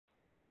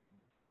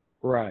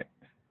Right.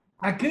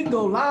 I could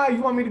go live.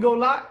 You want me to go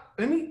live?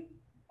 Let me,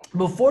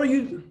 before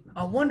you,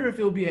 I wonder if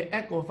it'll be an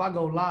echo if I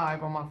go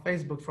live on my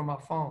Facebook from my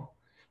phone.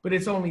 But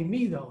it's only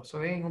me though, so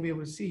they ain't gonna be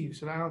able to see you.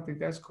 So I don't think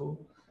that's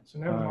cool. So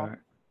All never mind. right.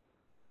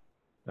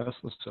 That's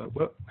what's up.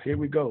 Well, here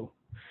we go.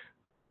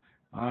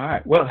 All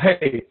right. Well,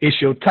 hey, it's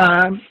your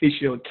time.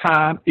 It's your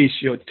time.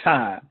 It's your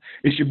time.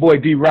 It's your boy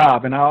D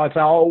Rob. And as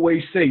I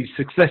always say,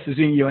 success is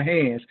in your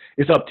hands.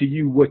 It's up to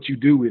you what you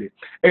do with it.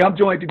 Hey, I'm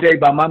joined today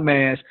by my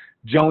man,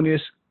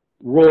 Jonas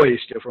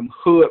Royster from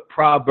Hood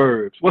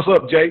Proverbs. What's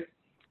up, Jay?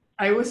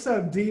 Hey, what's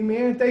up, D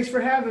man? Thanks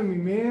for having me,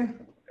 man.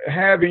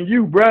 Having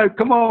you, bro.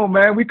 Come on,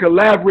 man. We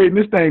collaborating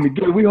this thing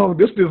together. We on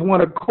this just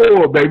one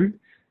accord, baby.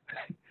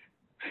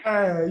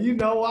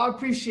 I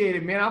appreciate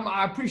it, man.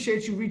 I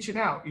appreciate you reaching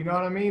out. You know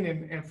what I mean?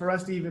 And for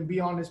us to even be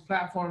on this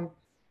platform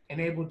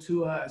and able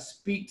to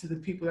speak to the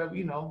people that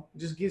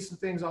just get some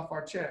things off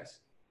our chest.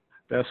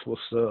 That's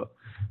what's up.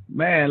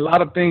 Man, a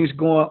lot of things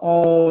going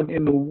on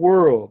in the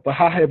world. But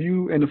how have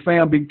you and the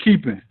fam been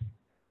keeping?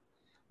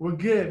 We're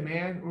good,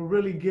 man. We're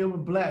really good. We're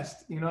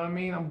blessed. You know what I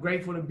mean? I'm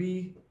grateful to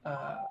be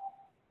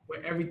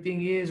where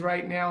everything is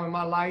right now in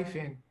my life,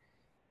 and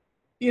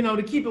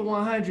to keep it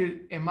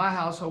 100 in my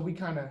household,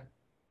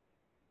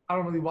 I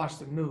don't really watch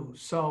the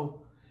news,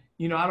 so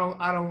I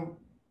don't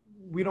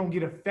we don't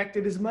get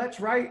affected as much,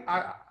 right?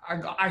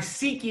 I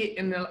seek it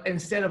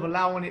instead of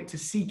allowing it to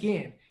seek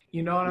in.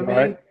 You know what I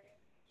Right. mean?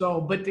 So,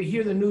 but to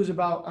hear the news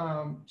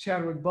about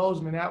Chadwick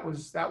Boseman, that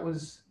was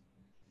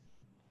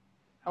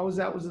a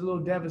little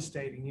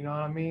devastating. You know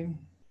what I mean?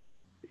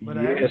 But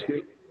Yes.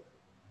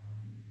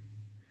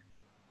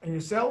 and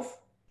yourself?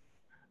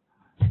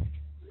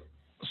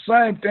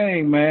 Same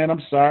thing, man.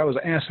 I'm sorry. I was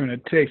answering a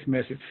text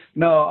message.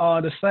 No,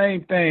 the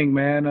same thing,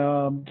 man.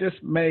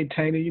 Just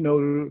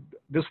maintaining,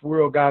 this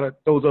world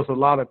throws us a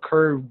lot of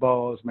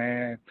curveballs,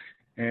 man.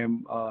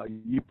 And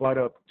you brought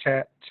up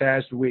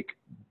Chadwick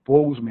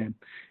Boseman,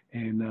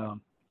 and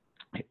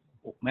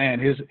man,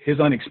 his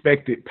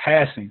unexpected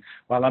passing.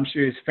 While I'm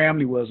sure his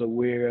family was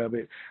aware of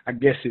it, I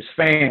guess his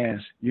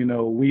fans,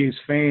 we his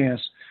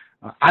fans,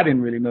 I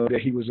didn't really know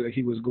that he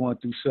was going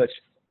through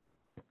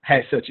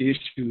had such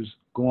issues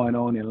going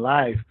on in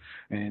life,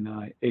 and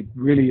it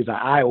really is an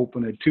eye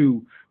opener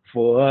too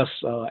for us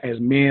as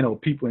men or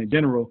people in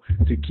general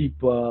to keep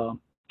the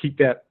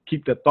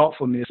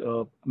thoughtfulness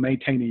of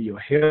maintaining your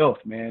health,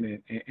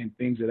 man, and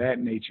things of that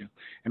nature.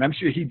 And I'm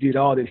sure he did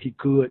all that he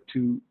could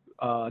to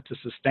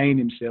sustain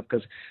himself,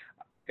 because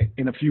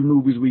in a few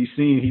movies we've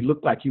seen, he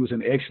looked like he was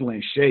in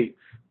excellent shape,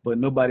 but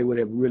nobody would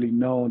have really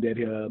known that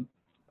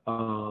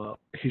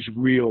his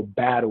real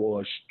battle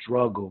or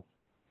struggle.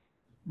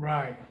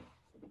 Right.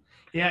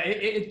 Yeah,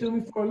 it threw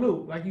me for a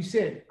loop. Like you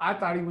said, I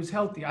thought he was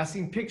healthy. I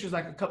seen pictures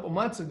like a couple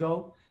months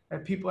ago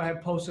that people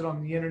had posted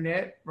on the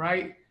internet,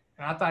 right?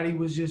 And I thought he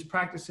was just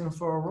practicing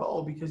for a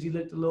role because he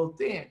looked a little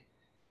thin.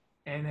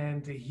 And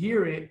then to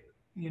hear it,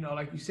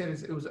 like you said,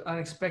 it was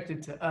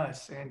unexpected to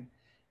us. And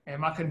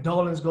my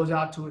condolence goes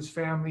out to his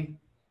family,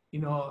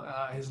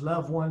 his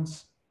loved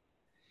ones,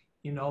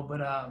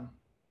 but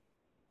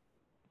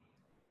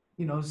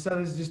so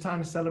it's just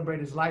time to celebrate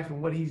his life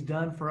and what he's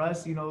done for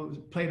us.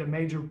 Played a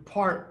major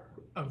part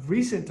of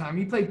recent time.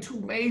 He played two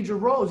major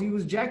roles. He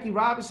was Jackie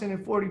Robinson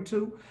in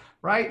 42,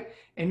 right?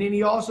 And then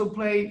he also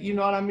played, you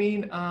know what I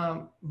mean,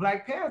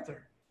 Black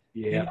Panther.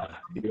 You know,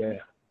 Yeah, yeah,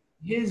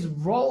 his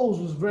roles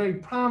was very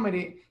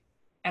prominent,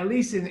 at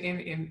least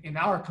in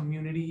our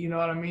community. You know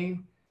what I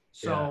mean?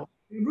 yeah. So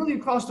really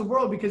across the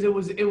world, because it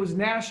was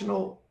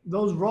national.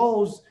 Those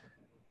roles,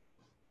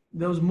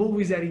 those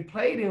movies that he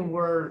played in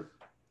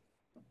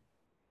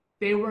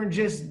they weren't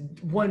just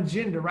one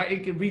gender, right?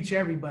 It could reach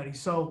everybody.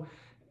 So,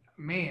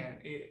 man,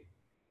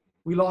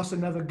 we lost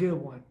another good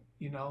one.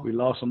 We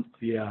lost him.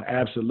 Yeah,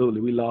 absolutely.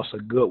 We lost a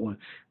good one.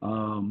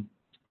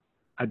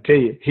 I tell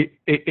you,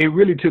 it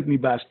really took me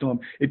by storm.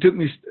 It took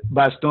me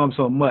by storm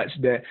so much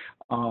that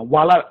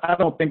while I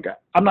don't think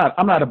I'm not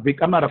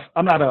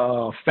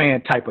a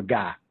fan type of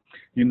guy.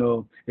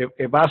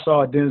 If I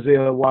saw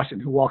Denzel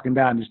Washington walking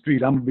down the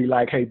street, I'm gonna be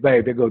like, hey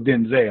babe, there go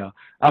Denzel.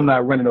 I'm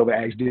not running over to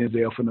ask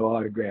Denzel for no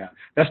autograph.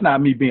 That's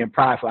not me being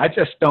prideful. I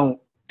just don't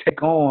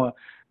take on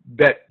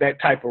that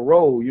type of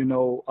role,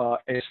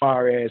 as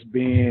far as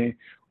being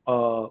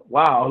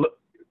wow, look,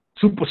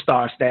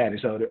 superstar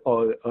status,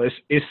 or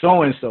it's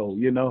so and so.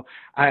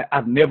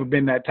 I've never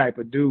been that type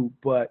of dude.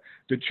 But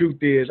the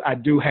truth is, I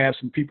do have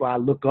some people I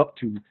look up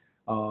to.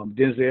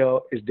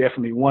 Denzel is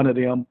definitely one of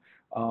them.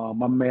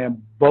 My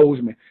man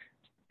Bozeman,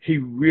 he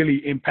really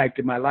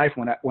impacted my life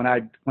when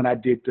I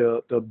did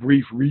the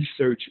brief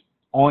research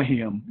on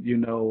him.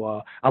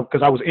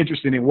 Because I was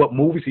interested in what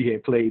movies he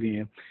had played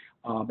in.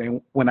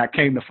 And when I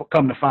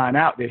come to find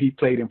out that he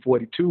played in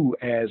 42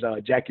 as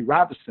Jackie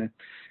Robinson,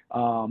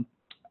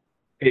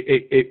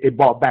 it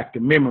brought back the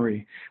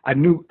memory. I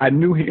knew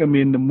him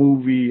in the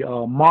movie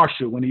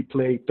Marshall, when he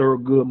played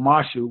Thurgood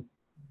Marshall,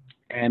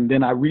 and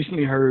then I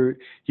recently heard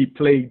he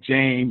played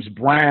James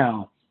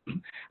Brown.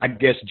 I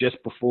guess just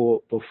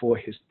before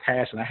his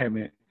passing. I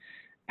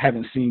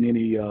haven't seen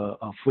any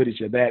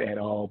footage of that at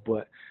all,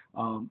 but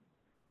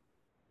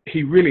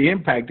he really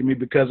impacted me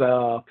because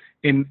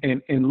in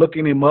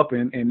looking him up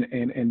and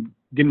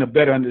getting a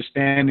better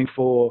understanding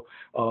for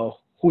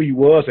who he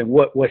was and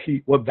what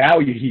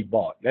value he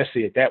brought. Let's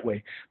say it that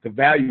way. The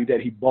value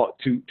that he brought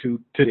to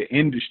the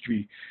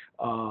industry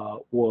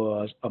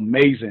was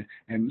amazing.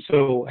 And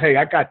so, hey,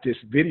 I got this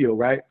video,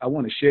 right? I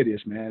want to share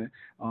this, man.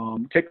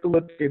 Take a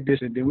look at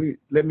this, and then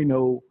let me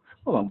know.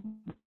 Hold on.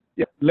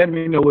 Yeah, let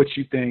me know what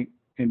you think,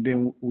 and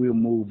then we'll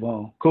move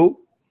on. Cool?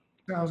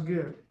 Sounds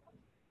good.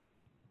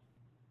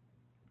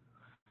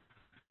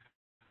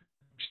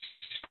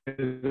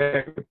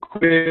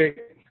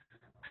 Quick.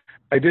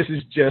 This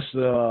is just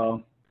a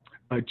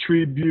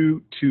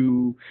tribute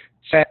to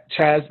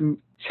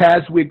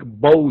Chadwick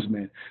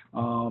Boseman,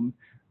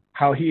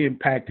 how he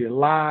impacted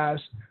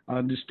lives. I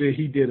understood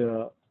he did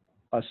a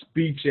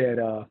speech at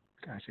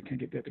gosh, I can't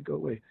get that to go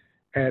away,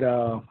 at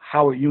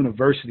Howard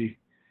University,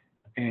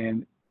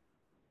 and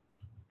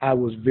I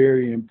was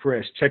very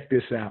impressed. Check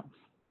this out.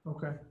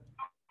 Okay.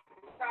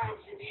 Sometimes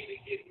you need to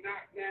get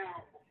knocked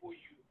down before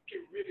you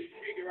can really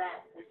figure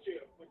out what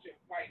your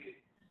fight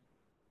is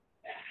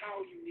and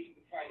how you need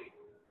to fight it.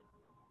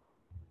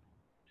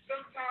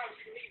 Sometimes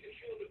you need to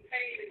feel the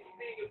pain and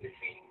sting of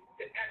defeat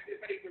to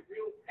activate the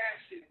real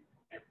passion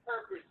and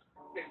purpose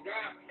that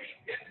God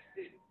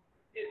predestined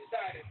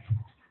inside of you.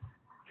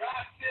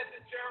 God said to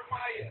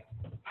Jeremiah,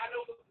 I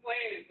know the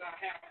plans I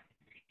have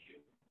for you.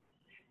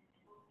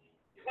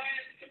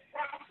 Plans to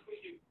prosper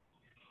you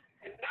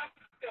and not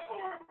to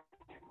harm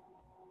you.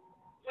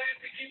 Plans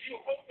to give you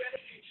hope and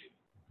a future.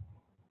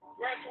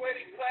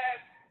 Graduating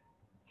class,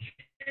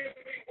 hear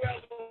me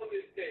well on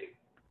this day.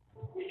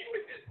 When you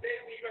at this day,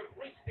 when you have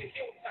reached the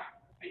hilltop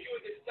and you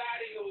are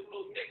deciding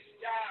those next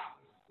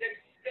jobs,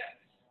 next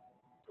steps,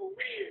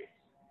 careers,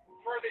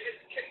 further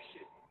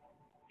education,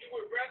 you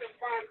would rather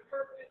find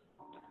purpose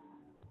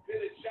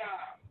than a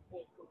job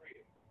or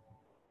career.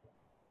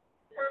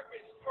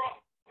 Purpose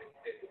crosses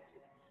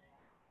discipline.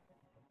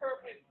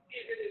 Purpose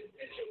is an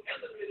essential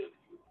element of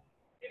you.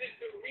 It is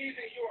the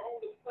reason you are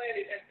on the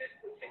planet at this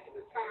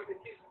particular time in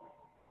history.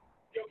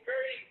 Your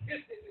very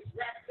existence is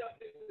wrapped up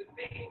in the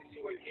things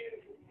you are here to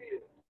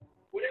fulfill.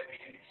 Whatever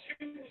you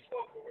choose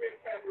for a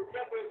career path,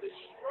 remember the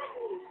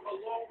struggles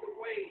along the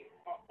way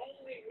are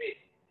only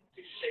meant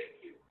to shape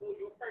you for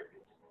your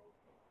purpose.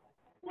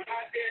 When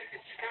I dare to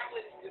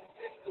challenge the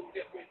system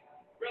that would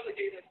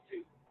relegate us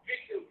to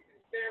victims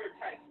and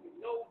stereotypes with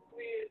no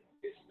clear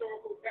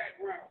historical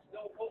backgrounds,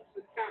 no hopes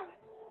or talent,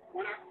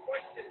 when I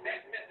question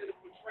that method of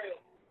portrayal,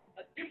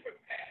 a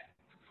different path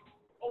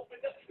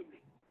opened up for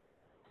me.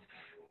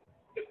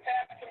 The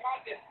path to my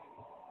destiny.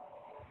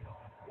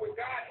 When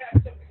God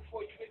has something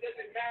for you, it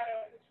doesn't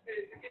matter who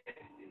stands against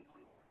it.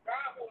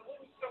 God will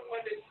move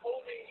someone that's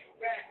holding you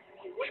back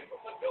away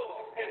from a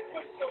door and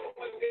put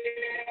someone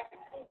there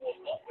who will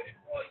open it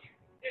for you.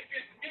 If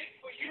it's meant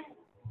for you,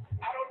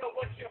 I don't know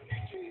what your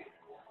future is,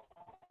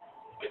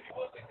 but you're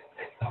willing to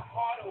take the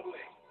harder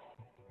way,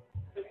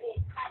 the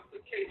more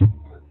complicated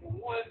one, the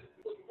one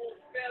with more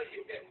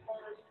failure at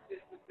first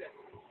than success,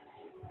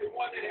 the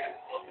one that has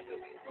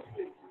ultimately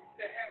proven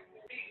to have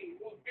meaning,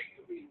 more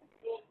victory,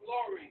 more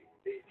glory,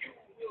 then you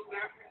will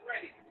not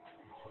regret it.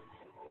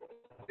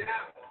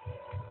 Now,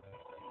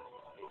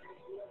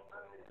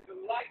 the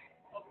light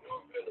of new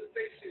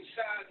realization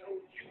shines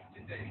on you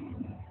today.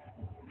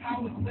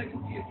 Howard's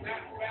legacy is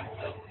not wrapped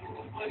up in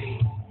the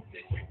money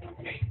that you can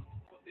make,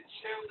 but the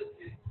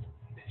challenges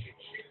that you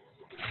choose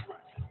to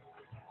confront.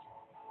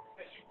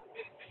 As you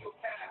commit to your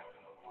path,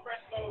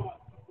 press on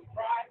with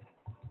pride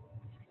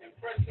and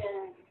press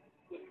on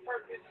with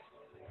purpose.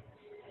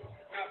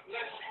 God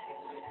bless you.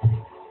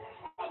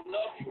 I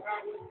love you,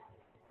 Howard.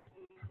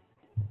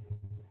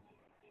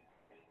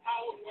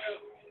 Howard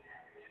Wells.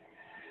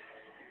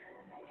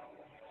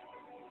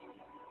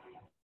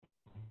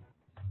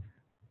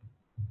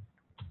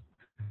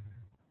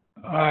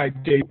 All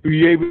right, Jay, were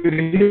you able to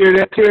hear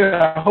that clear?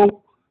 I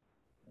hope.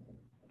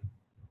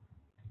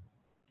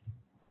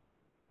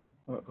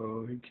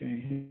 Uh-oh, he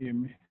can't hear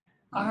me.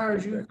 I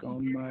heard you. Back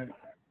on my...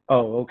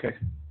 Oh, okay.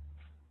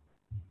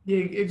 Yeah,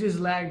 it just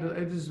lagged.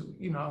 It just,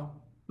 a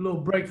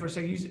little break for a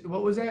second.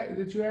 What was that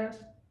you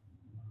asked?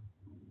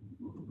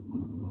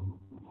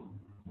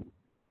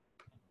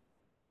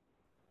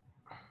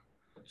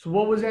 So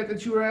what was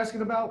that you were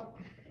asking about?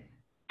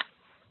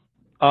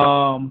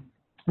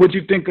 What'd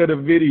you think of the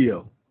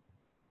video?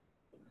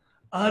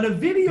 The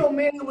video,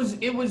 man,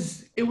 it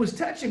was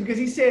touching because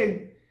he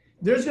said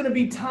there's going to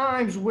be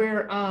times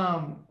where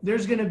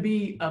there's going to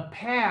be a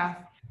path,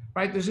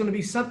 right? There's going to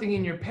be something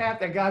in your path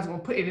that God's going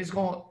to put, and that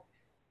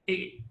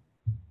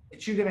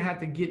you're going to have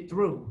to get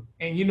through.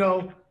 And in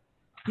our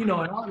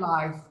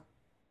life,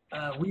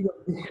 we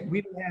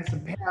done had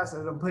some paths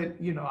that have put,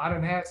 I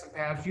done had some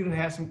paths, you done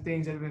had some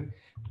things that have been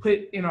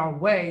put in our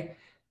way,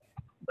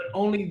 but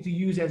only to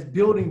use as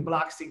building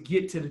blocks to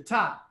get to the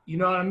top. You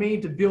know what I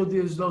mean? To build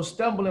those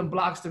stumbling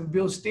blocks, to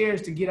build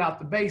stairs to get out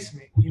the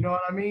basement. You know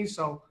what I mean?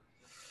 So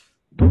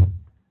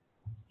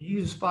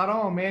you spot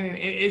on, man. And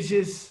it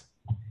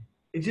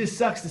just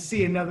sucks to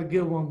see another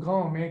good one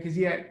gone, man. Because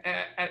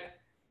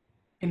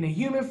in the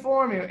human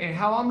form and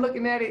how I'm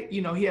looking at it,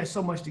 you know, he has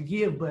so much to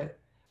give, but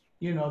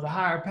you know, the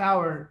higher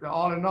power, the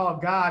all in all,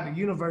 God, the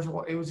universe,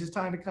 it was his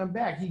time to come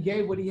back. He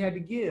gave what he had to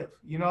give.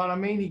 You know what I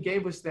mean? He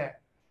gave us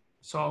that.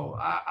 So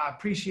I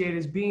appreciate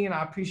his being.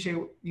 I appreciate,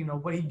 you know,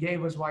 what he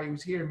gave us while he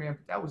was here, man.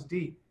 But that was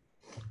deep.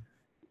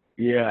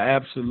 Yeah,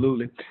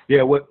 absolutely.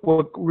 Yeah, what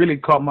really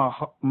caught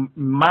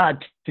my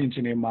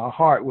attention in my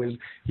heart was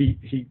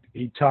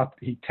he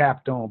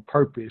tapped on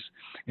purpose,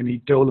 and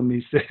he told him,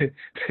 he said,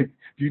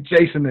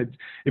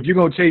 if you're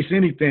gonna chase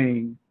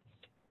anything,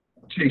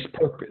 chase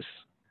purpose.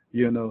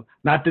 You know,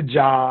 not the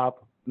job,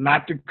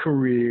 not the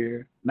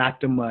career,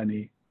 not the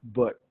money,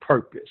 but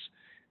purpose.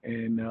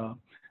 And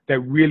that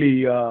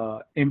really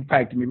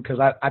impacted me because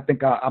I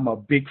think I'm a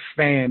big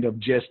fan of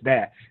just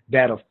that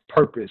of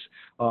purpose.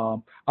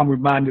 I'm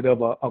reminded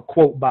of a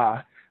quote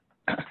by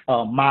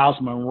Miles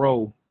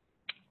Monroe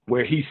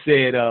where he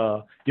said,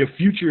 your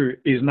future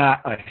is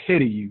not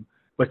ahead of you,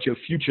 but your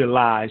future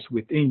lies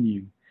within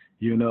you,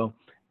 you know.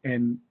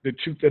 And the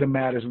truth of the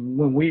matter is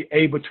when we're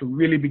able to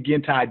really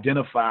begin to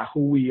identify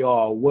who we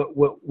are, what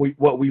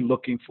we're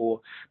looking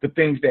for, the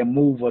things that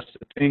move us,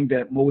 the things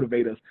that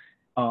motivate us,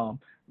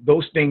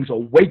 those things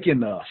awaken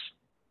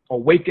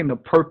the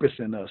purpose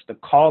in us, the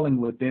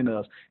calling within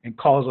us, and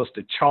cause us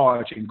to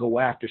charge and go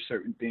after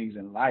certain things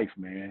in life,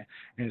 man.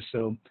 And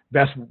so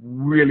that's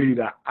really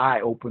the eye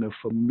opener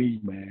for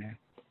me, man.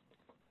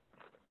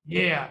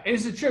 Yeah,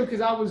 it's the truth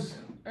because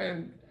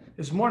and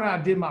this morning I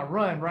did my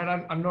run,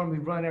 right? I normally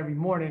run every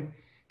morning.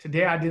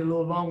 Today I did a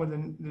little longer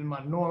than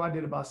my norm. I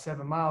did about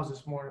 7 miles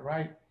this morning,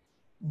 right?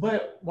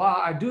 But while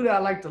I do that, I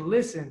like to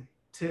listen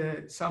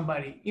to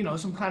somebody, you know,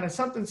 some kind of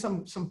something,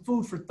 some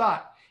food for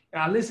thought.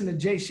 And I listen to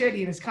Jay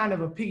Shetty, and it's kind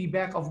of a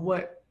piggyback of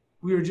what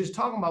we were just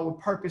talking about with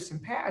purpose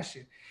and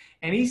passion.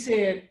 And he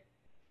said,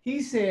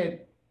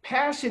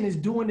 passion is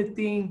doing the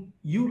thing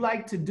you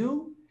like to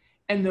do,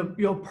 and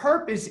your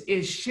purpose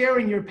is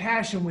sharing your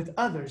passion with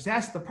others.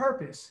 That's the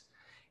purpose.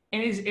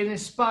 And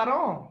it's spot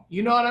on.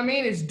 You know what I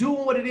mean? It's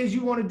doing what it is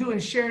you want to do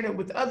and sharing it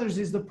with others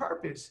is the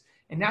purpose.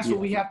 And that's what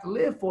we have to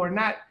live for,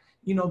 not,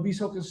 you know, be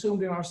so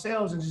consumed in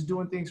ourselves and just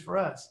doing things for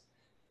us.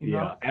 You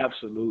know?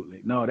 Absolutely.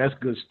 No, that's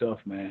good stuff,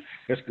 man.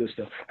 That's good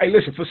stuff. Hey,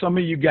 listen, for some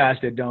of you guys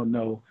that don't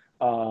know,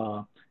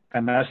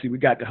 and I see we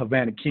got the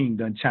Havana King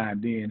done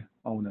chimed in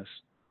on us.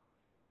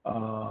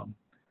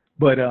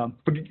 But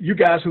for you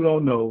guys who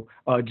don't know,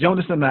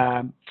 Jonas and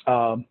I,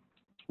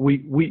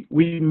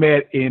 we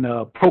met in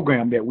a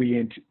program that we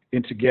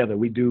in together.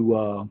 We're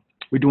doing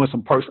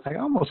some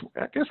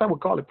I guess I would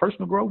call it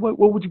personal growth.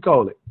 What would you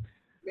call it?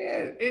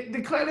 Man,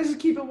 let's just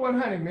keep it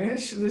 100, man.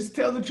 Let's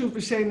tell the truth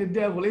and shame the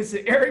devil. It's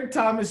Eric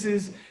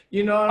Thomas's,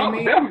 you know what I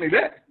mean? Definitely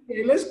that.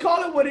 Yeah, let's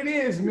call it what it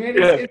is,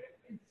 man.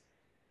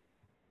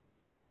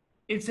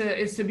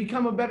 It's to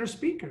become a better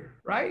speaker,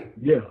 right?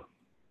 Yeah.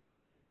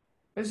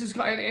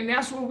 And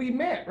that's where we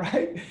met,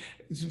 right?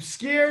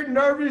 Scared,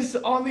 nervous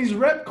on these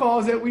rep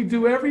calls that we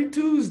do every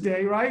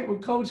Tuesday, right?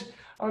 With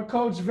our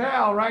coach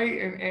Val,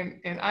 right?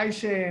 And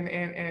Aisha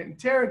and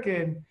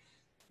Tarika. And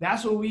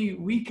that's where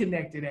we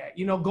connected at,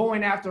 you know,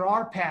 going after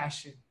our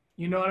passion,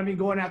 you know what I mean?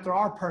 Going after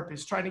our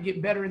purpose, trying to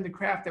get better in the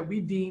craft that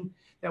we deem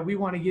that we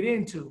want to get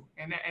into.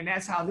 And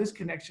that's how this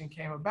connection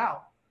came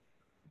about.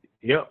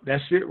 Yep,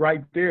 that's it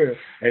right there.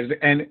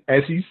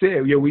 As he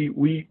said, yeah,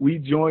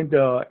 we joined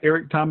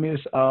Eric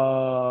Thomas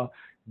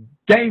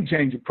Game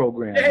Changer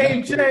program.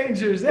 Game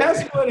Changers,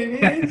 that's what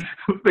it is.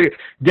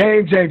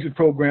 Game Changer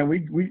program.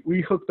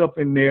 We hooked up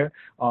in there.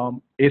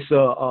 It's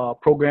a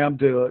program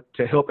to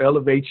help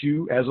elevate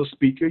you as a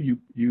speaker. You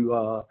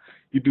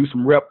do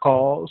some rep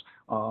calls,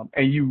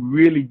 and you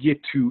really get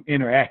to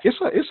interact.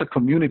 It's a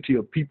community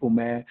of people,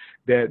 man,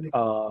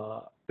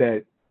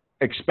 that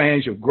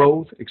expands your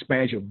growth,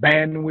 expands your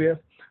bandwidth,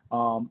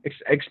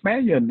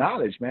 expand your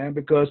knowledge, man,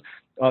 because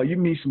you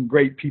meet some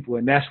great people.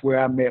 And that's where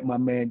I met my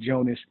man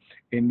Jonas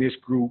in this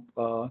group,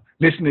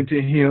 listening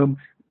to him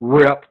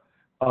rep,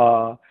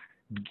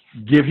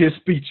 give his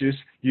speeches,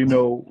 you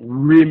know,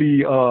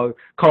 really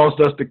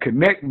caused us to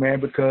connect, man,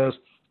 because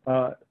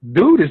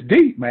dude is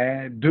deep,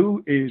 man.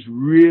 Dude is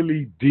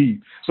really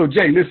deep. So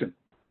Jay, listen,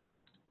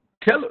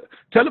 tell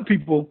the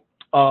people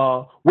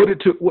what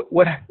it took,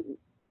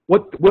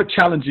 what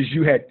challenges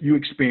you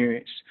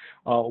experienced?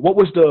 What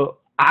was the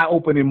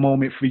eye-opening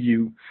moment for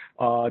you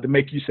to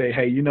make you say,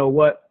 hey, you know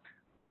what?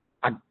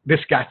 This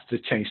got to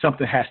change.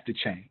 Something has to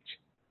change.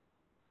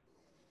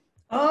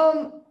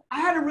 I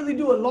had to really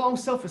do a long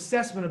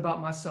self-assessment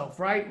about myself,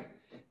 right?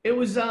 It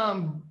was,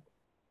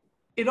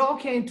 it all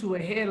came to a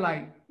head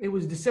like it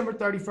was December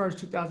 31st,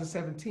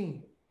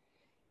 2017.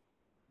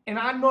 And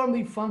I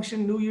normally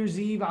function New Year's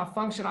Eve. I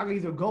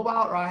either go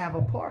out or I have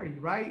a party,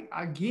 right?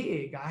 I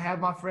gig. I have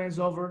my friends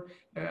over,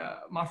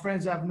 my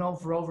friends I've known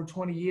for over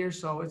 20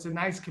 years. So it's a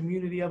nice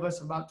community of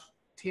us, about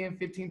 10,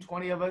 15,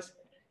 20 of us.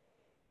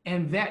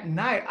 And that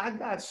night I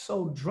got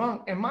so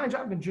drunk, and mind you,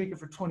 I've been drinking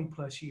for 20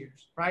 plus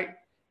years, right?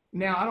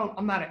 Now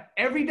I'm not an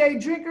everyday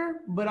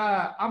drinker, but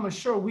I'm a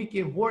sure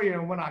weekend warrior.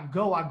 And when I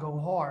go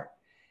hard.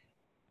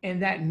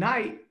 And that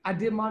night I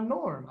did my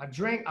norm. I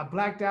drank, I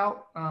blacked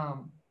out.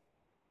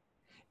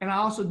 And I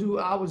also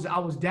I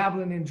was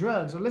dabbling in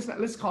drugs. So let's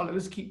tell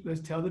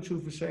the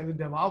truth for shame the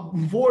devil.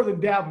 Before the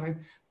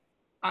dabbling,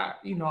 I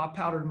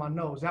powdered my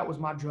nose. That was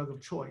my drug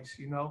of choice,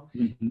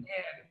 Mm-hmm. And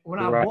when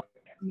I Right. woke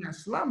up from that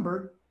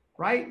slumber,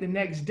 right, the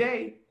next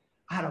day,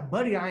 I had a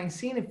buddy I ain't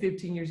seen in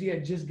 15 years. He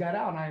had just got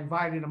out, and I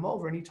invited him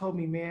over, and he told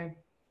me, man,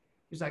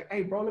 he's like,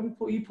 hey, bro,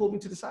 he pulled me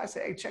to the side,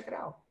 said, hey, check it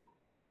out.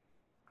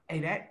 Hey,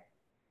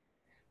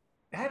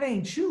 that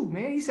ain't you,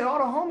 man. He said, all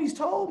the homies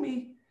told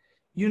me,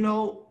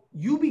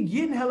 you be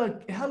getting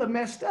hella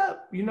messed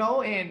up,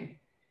 and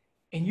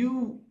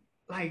you,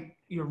 like,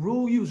 you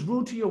was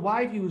rude to your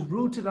wife, you was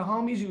rude to the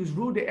homies, you was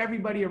rude to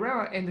everybody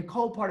around. And the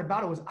cold part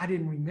about it was I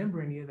didn't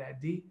remember any of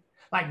that, D.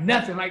 Like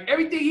nothing. Like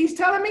everything he's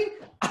telling me,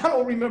 I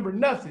don't remember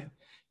nothing.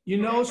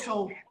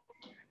 So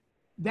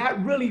that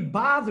really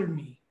bothered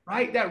me,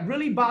 right? That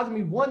really bothered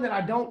me. One, that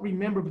I don't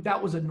remember, but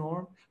that was a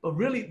norm. But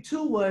really,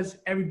 two, was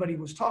everybody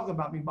was talking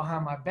about me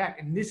behind my back,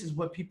 and this is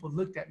what people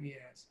looked at me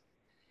as.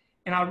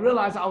 And I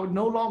realized I would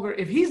no longer,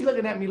 if he's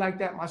looking at me like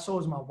that, so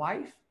is my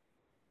wife,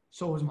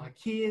 so is my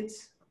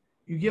kids.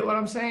 You get what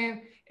I'm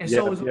saying? And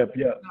so is what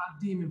I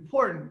deem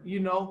important,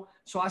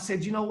 So I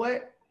said, you know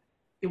what?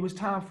 It was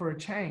time for a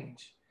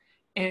change.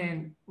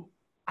 And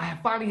I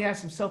finally had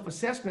some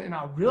self-assessment, and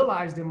I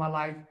realized in my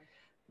life,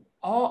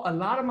 a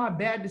lot of my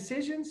bad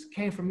decisions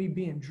came from me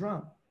being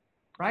drunk,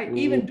 right? Ooh.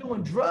 Even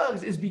doing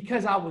drugs is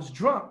because I was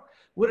drunk.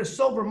 With a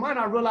sober mind,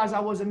 I realized I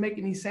wasn't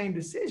making these same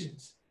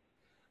decisions.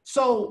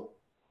 So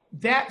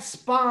that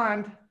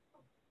spawned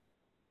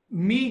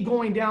me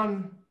going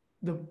down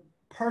the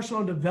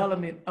personal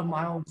development of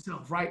my own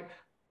self, right?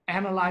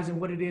 Analyzing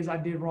what it is I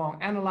did wrong,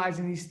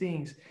 analyzing these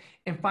things,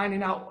 and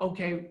finding out,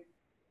 okay,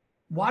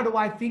 why do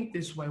I think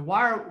this way?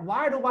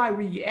 Why do I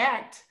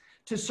react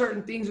to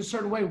certain things a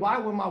certain way? Why,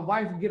 when my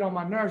wife would get on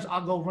my nerves,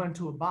 I'll go run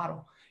to a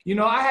bottle?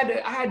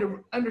 I had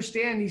to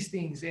understand these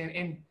things,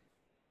 and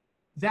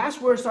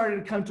that's where it started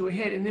to come to a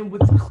head. And then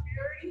with the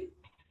clarity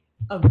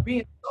of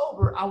being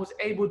sober, I was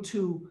able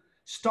to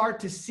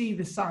start to see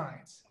the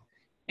signs.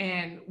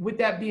 And with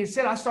that being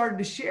said, I started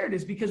to share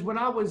this because when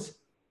I was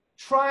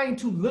trying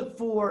to look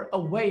for a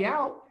way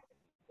out,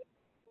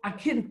 I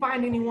couldn't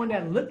find anyone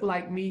that looked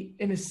like me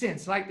in a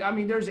sense.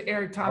 There's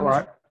Eric Thomas,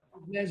 right,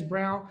 Les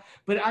Brown,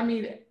 but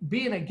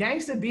being a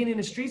gangster, being in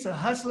the streets, a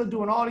hustler,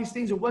 doing all these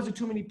things, there wasn't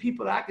too many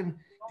people that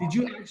did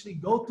you actually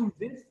go through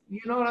this?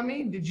 You know what I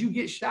mean? Did you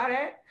get shot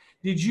at?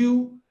 Did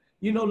you,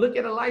 look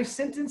at a life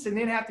sentence and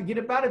then have to get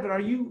up out of it? Are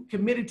you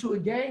committed to a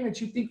gang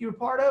that you think you're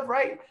part of,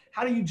 right?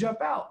 How do you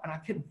jump out? And I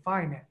couldn't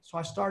find that. So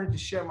I started to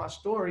share my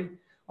story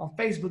on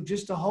Facebook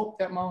just to hope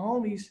that my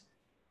homies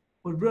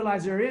would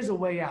realize there is a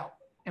way out.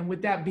 And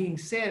with that being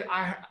said,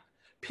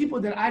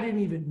 people that I didn't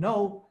even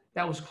know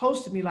that was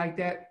close to me like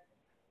that,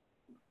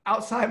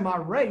 outside my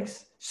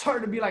race,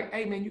 started to be like,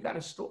 hey man, you got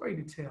a story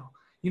to tell.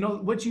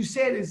 What you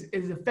said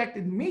is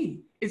affected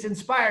me. It's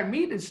inspired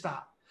me to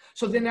stop.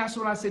 So then that's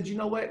when I said, you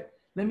know what?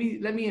 Let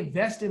me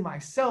invest in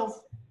myself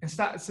and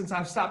stop, since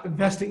I've stopped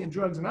investing in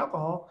drugs and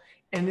alcohol.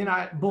 And then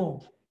I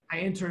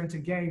enter into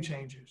Game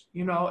Changers,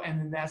 and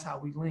then that's how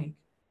we link.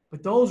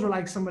 But those were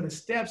like some of the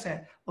steps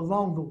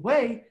along the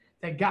way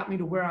that got me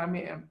to where I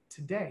am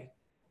today.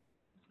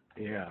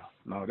 Yeah,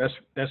 no,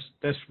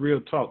 that's real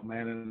talk,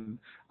 man. And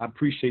I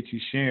appreciate you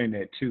sharing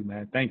that too,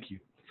 man. Thank you.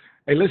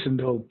 Hey, listen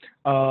though.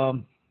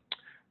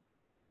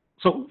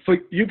 So for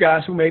you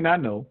guys who may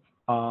not know,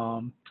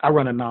 I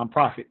run a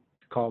nonprofit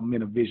called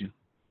Men of Vision.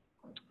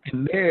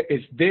 And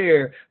it's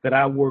there that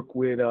I work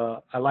with,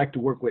 I like to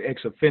work with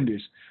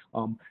ex-offenders,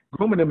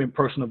 grooming them in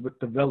personal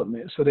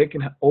development so they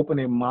can open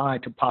their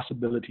mind to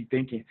possibility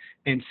thinking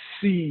and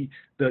see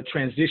the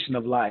transition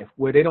of life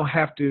where they don't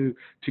have to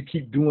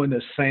keep doing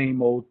the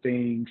same old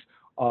things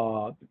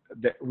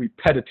that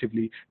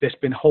repetitively that's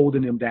been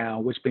holding them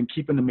down, what's been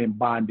keeping them in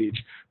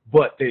bondage,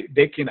 but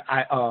they can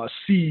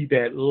see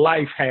that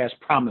life has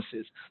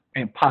promises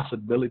and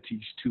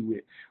possibilities to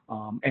it,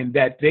 and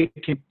that they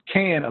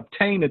can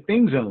obtain the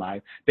things in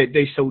life that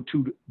they so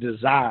too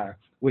desire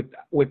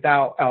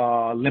without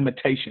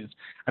limitations.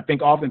 I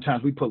think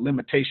oftentimes we put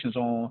limitations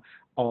on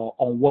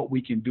what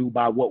we can do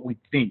by what we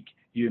think,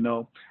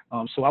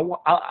 So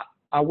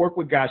I work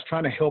with guys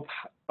trying to help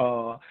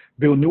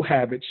build new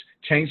habits,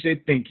 change their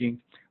thinking,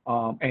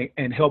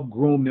 and help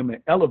groom them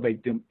and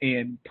elevate them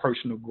in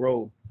personal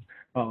growth.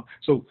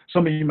 So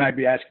some of you might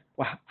be asking,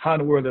 well, how in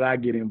the world did I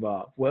get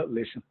involved? Well,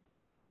 listen,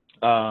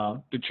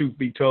 the truth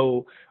be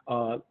told,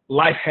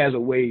 life has a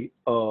way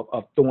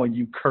of throwing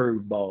you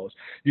curveballs.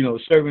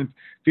 Serving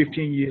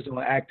 15 years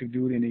on active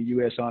duty in the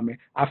U.S. Army,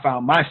 I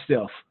found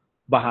myself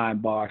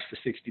behind bars for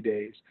 60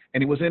 days.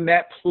 And it was in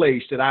that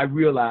place that I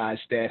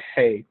realized that,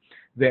 hey,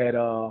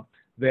 that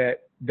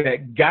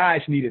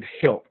guys needed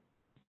help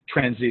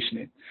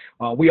transitioning.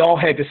 We all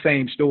had the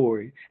same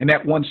story. And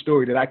that one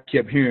story that I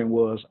kept hearing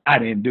was, I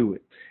didn't do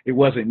it. It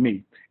wasn't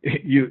me.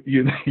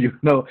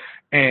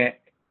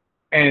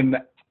 And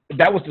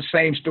that was the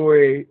same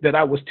story that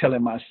I was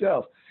telling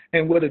myself.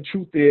 And what the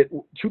truth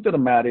of the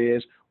matter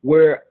is,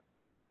 where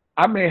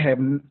I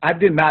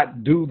did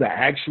not do the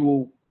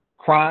actual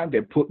crime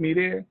that put me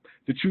there.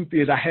 The truth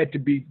is I had to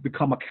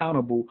become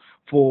accountable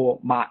for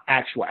my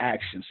actual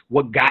actions,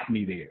 what got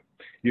me there,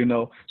 you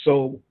know.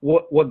 So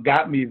what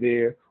got me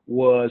there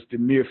was the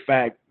mere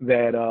fact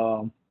that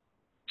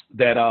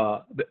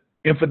the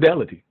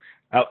infidelity.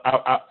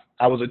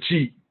 I was a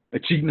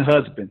cheating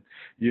husband,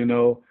 you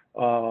know.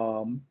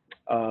 I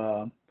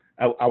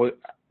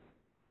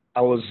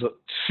was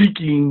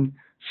seeking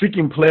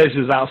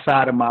pleasures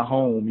outside of my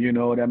home, you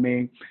know what I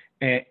mean?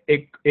 And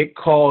it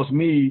caused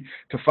me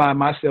to find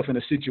myself in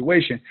a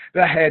situation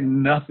that I had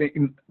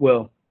nothing,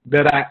 well,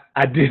 that I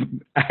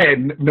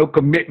had no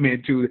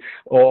commitment to,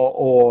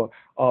 or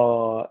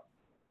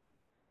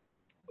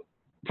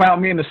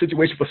found me in a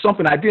situation for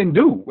something I didn't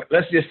do.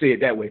 Let's just say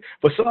it that way.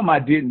 For something I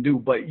didn't do,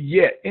 but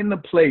yet in the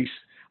place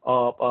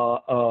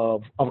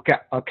of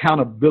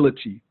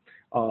accountability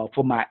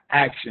for my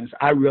actions,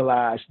 I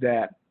realized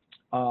that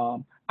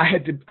I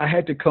had to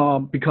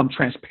become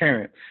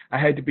transparent. I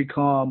had to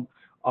become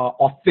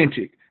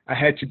authentic. I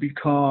had to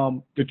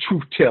become the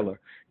truth teller,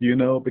 you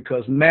know,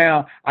 because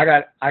now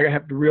I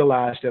have to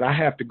realize that I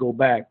have to go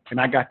back and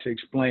I got to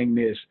explain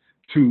this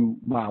to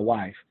my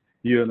wife,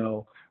 you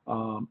know.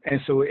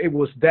 And so it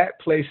was that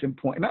place and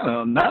point.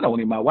 Not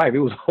only my wife, it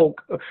was a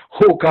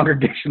whole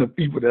congregation of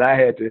people that I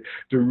had to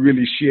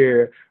really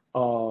share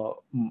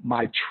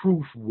my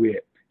truth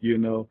with, you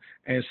know.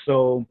 And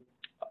so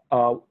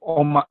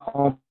on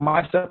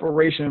my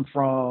separation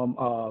from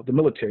the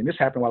military, and this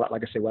happened while,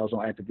 like I said, while I was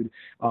on active duty.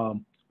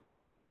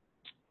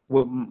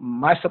 With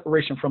my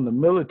separation from the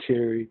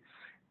military,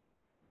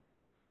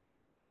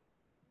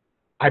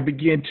 my eyes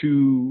began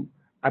to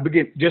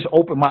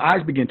open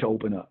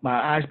up.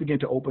 My eyes began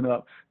to open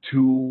up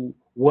to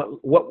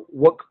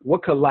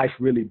what could life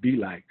really be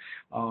like.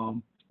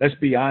 Let's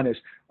be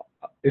honest.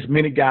 There's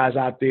many guys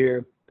out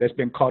there that's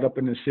been caught up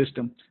in the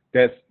system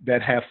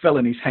that have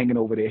felonies hanging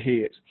over their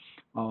heads.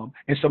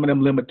 And some of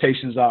them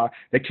limitations are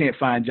they can't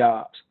find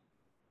jobs.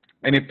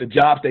 And if the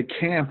jobs they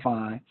can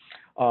find,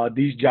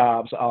 these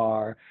jobs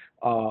are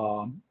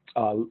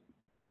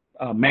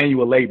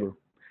manual labor,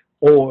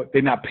 or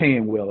they're not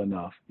paying well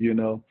enough, you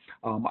know.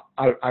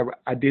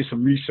 I did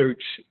some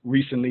research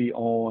recently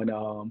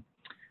on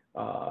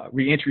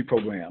reentry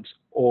programs,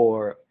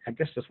 or I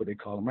guess that's what they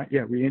call them, right?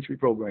 Yeah, reentry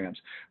programs,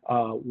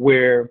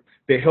 where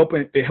they're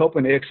helping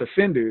the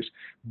ex-offenders,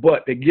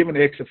 but they're giving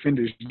the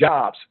ex-offenders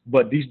jobs,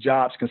 but these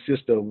jobs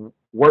consist of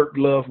work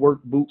glove,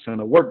 work boots,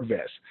 and a work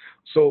vest.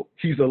 So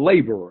he's a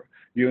laborer,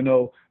 you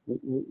know.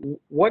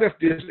 What if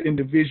this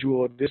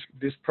individual, this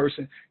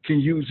person can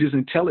use his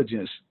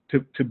intelligence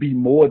to be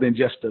more than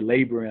just a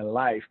labor in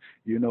life?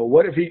 You know,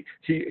 what if he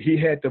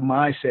had the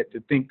mindset to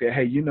think that,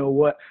 hey, you know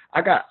what,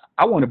 I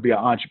want to be an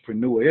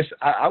entrepreneur.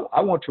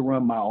 I want to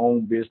run my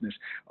own business,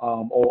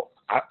 or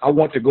I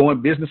want to go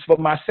in business for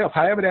myself,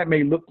 however that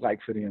may look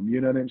like for them. You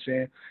know what I'm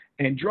saying?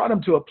 And draw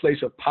them to a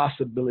place of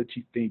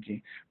possibility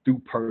thinking through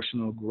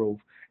personal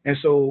growth. And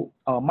so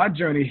my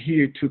journey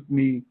here took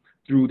me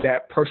through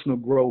that personal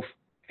growth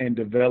and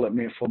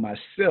development for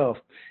myself.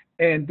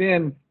 And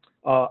then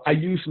I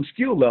used some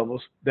skill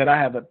levels that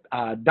I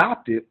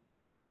adopted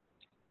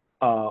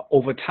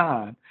over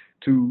time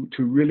to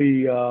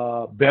really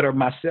better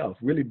myself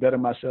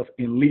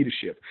in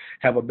leadership,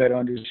 have a better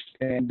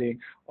understanding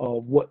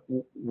of what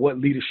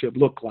leadership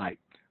look like,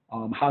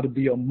 how to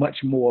be a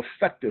much more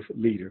effective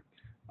leader,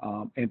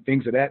 and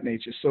things of that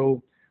nature.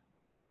 So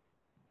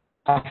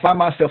I find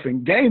myself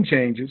in Game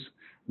Changers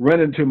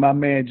running to my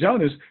man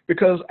Jonas,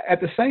 because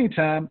at the same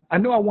time, I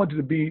knew I wanted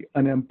to be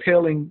an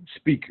impelling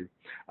speaker.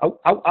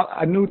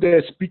 I knew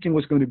that speaking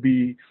was going to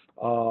be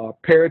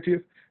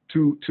imperative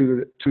to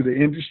the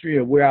industry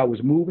of where I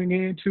was moving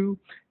into,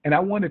 and I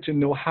wanted to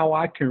know how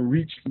I can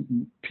reach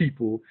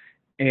people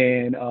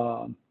and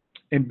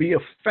be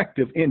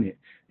effective in it.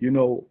 You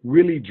know,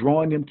 really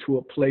drawing them to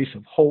a place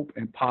of hope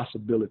and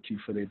possibility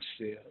for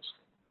themselves.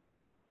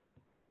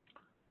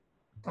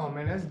 Oh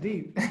man, that's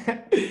deep.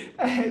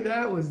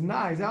 That was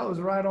nice. That was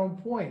right on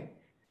point.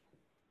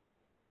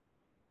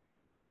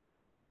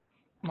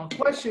 My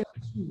question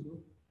to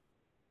you,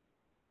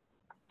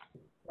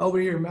 over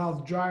here,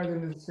 mouth drier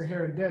than the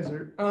Sahara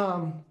Desert.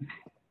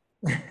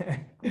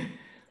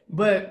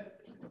 But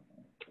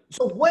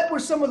so, what were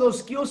some of those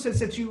skill sets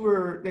that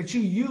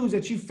you used,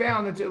 that you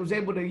found that it was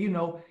able to, you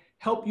know,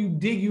 help you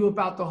dig you up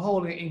out the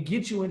hole and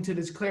get you into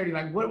this clarity?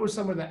 Like, what were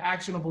some of the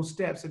actionable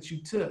steps that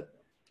you took?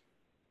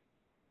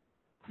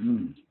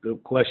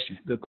 Good question.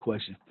 You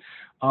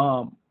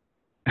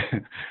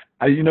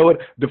know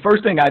what? The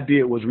first thing I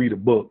did was read a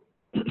book.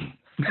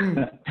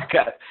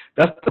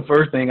 That's the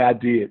first thing I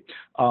did.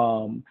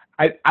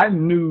 I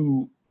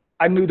knew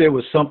there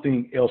was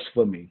something else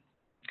for me.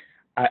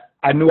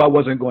 I knew I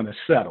wasn't going to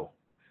settle.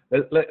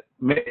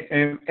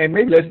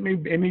 Maybe let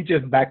me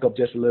just back up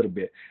just a little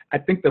bit. I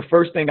think the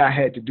first thing I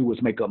had to do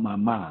was make up my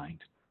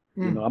mind.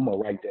 You know, I'm gonna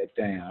write that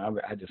down.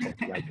 I just have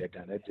to write that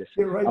down.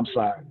 I'm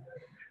sorry.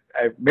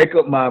 I make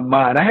up my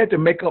mind. I had to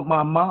make up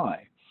my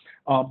mind.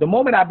 The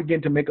moment I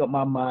began to make up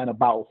my mind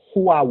about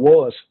who I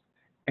was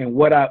and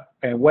what I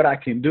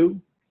can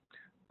do,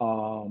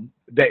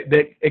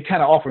 that it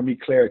kind of offered me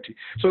clarity.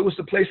 So it was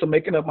the place of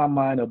making up my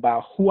mind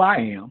about who I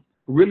am,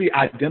 really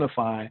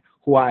identifying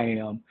who I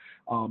am,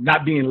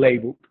 not being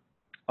labeled,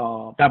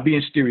 not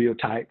being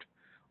stereotyped,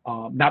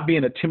 not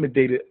being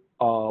intimidated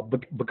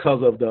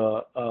because of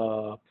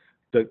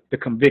the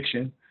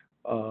conviction,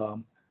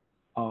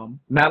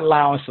 not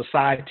allowing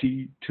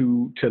society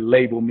to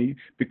label me,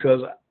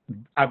 because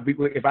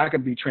if I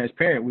can be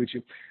transparent with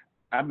you,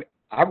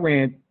 I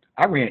ran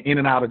in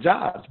and out of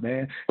jobs,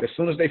 man. As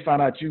soon as they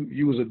found out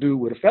you was a dude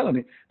with a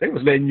felony, they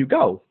was letting you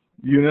go.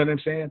 You know what I'm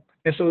saying?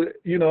 And so,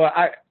 you know,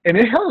 and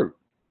it hurt.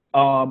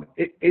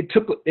 It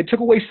took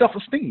away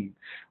self-esteem.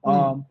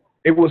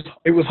 It was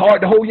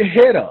hard to hold your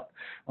head up,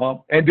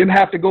 and then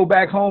have to go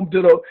back home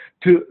to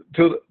the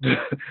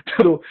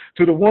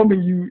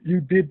woman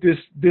you did this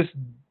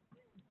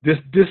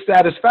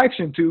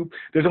dissatisfaction to.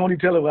 There's only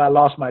telling her I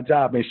lost my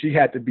job, and she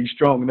had to be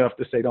strong enough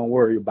to say, "Don't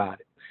worry about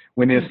it."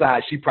 When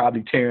inside she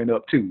probably tearing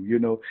up too. You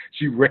know,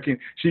 she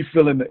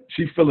feeling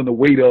the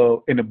weight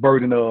of and the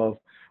burden of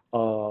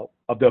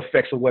the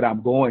effects of what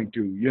I'm going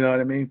through. You know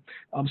what I mean?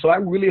 So I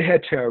really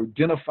had to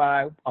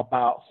identify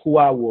about who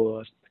I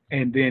was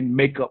and then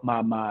make up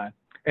my mind.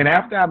 And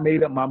after I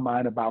made up my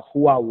mind about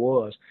who I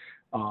was,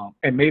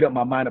 and made up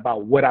my mind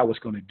about what I was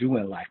going to do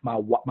in life,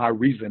 my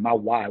reason, my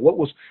why.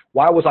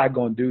 Why was I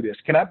going to do this?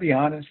 Can I be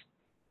honest?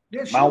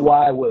 Yeah, sure. My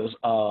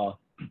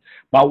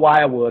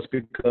why was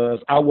because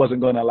I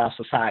wasn't going to allow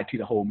society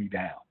to hold me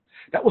down.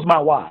 That was my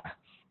why.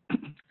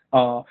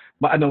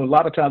 I know a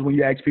lot of times when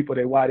you ask people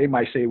their why, they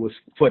might say it was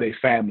for their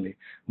family.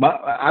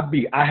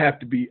 I have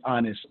to be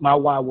honest. My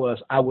why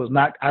was I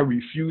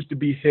refused to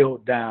be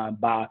held down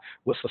by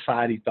what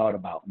society thought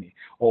about me,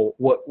 or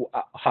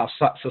how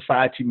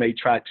society may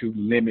try to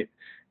limit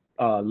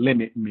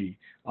me,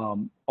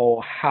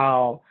 or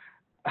how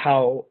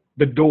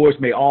the doors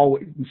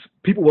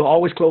people were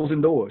always closing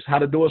doors, how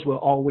the doors were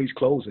always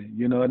closing,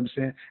 you know what I'm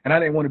saying? And I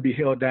didn't want to be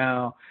held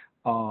down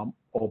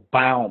or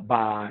bound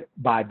by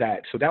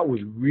that. So that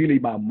was really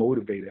my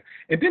motivator.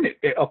 And then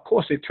of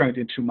course it turned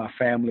into my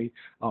family,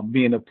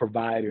 being a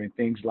provider and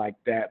things like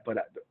that. But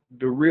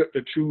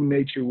the true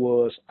nature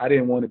was I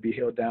didn't want to be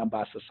held down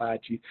by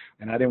society,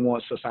 and I didn't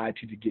want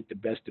society to get the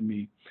best of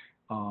me,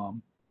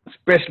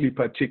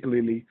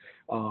 particularly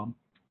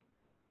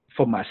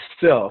for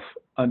myself,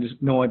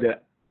 knowing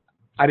that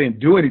I didn't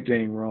do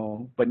anything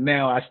wrong, but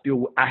now I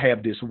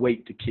have this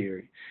weight to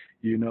carry,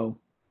 you know?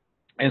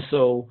 And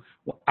so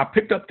I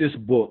picked up this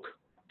book,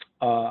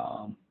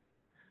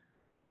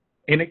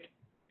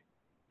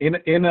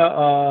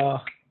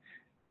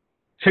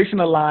 Chasing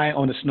a Lion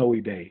on a Snowy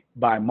Day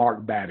by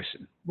Mark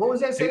Batterson. What was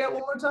that? Say that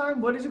one more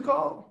time. What is it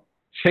called?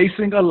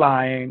 Chasing a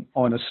Lion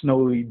on a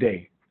Snowy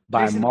Day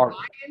by Chasing Mark. a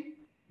Lion?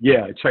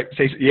 Yeah,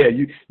 yeah,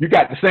 you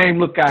got the same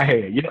look I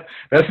had. Yeah,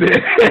 that's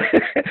it.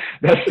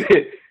 That's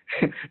it.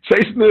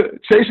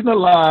 Chasing a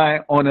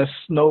lion on a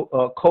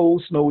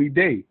cold, snowy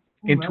day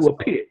into a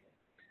pit.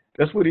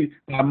 That's by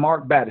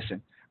Mark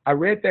Batterson. I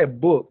read that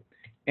book,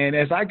 and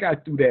as I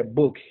got through that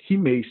book, he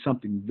made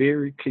something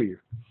very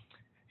clear.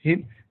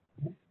 Who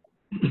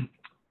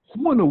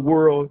in the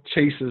world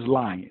chases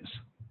lions?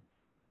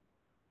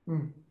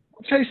 Who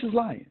chases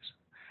lions?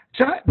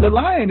 The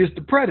lion is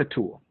the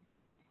predator.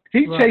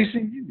 He's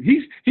chasing you.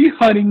 He's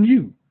hunting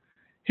you.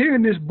 Here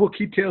in this book,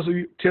 he tells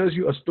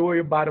you a story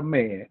about a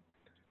man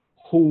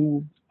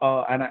who,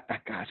 and I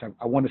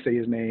want to say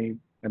his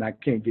name, and I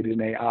can't get his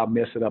name. I'll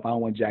mess it up. I don't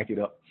want to jack it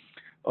up.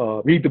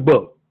 Read the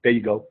book. There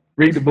you go.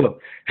 Read the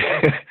book.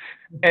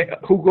 And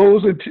who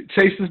goes and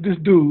chases this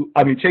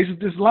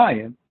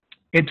lion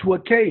into a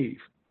cave.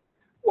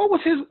 What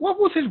was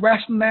his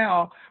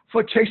rationale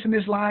for chasing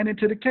this lion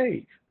into the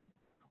cave?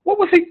 What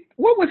was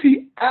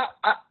he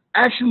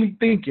actually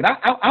thinking?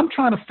 I'm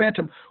trying to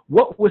fathom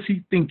what was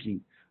he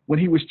thinking when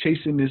he was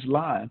chasing this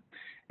lion.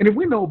 And if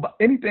we know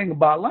anything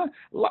about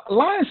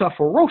lions are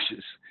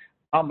ferocious.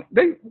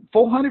 They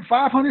 400,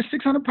 500,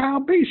 600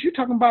 pound beasts. You're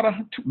talking about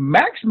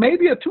max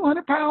maybe a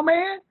 200-pound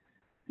man.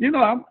 You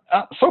know, I'm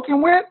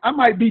soaking wet. I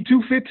might be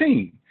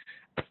 215.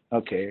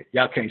 Okay,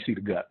 y'all can't see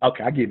the gut.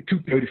 Okay, I give it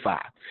 235.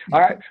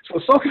 All right, so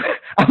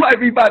I might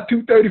be about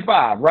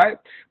 235, right?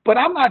 But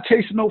I'm not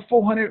chasing no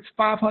 400,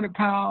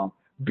 500-pound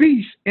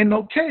beast in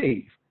no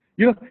cave.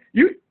 You know,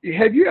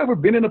 have you ever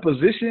been in a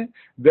position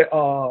that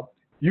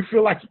you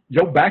feel like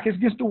your back is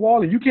against the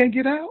wall and you can't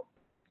get out?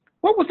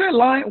 What was that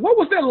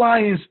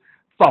lion's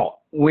thought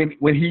when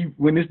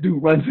this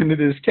dude runs into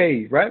this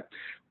cave, right?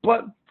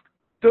 But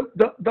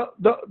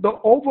the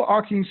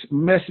overarching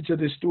message of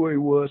this story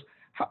was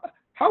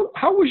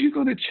how was you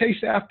going to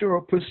chase after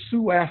or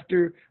pursue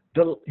after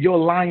your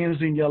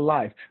lions in your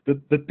life,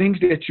 the things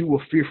that you were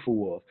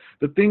fearful of,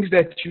 the things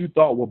that you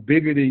thought were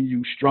bigger than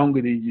you,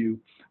 stronger than you.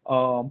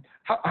 What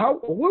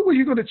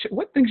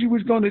things you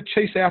was going to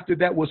chase after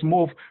that was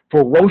more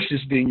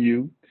ferocious than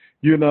you,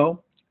 you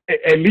know,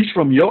 at least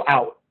from your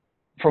outtake,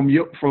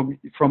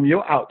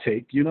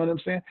 you know what I'm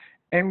saying?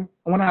 And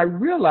when I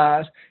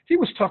realized he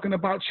was talking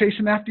about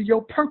chasing after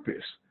your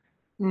purpose.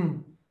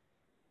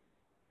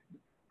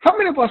 How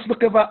many of us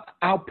look at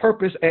our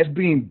purpose as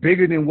being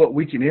bigger than what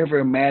we can ever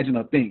imagine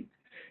or think?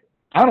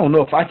 I don't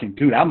know if I can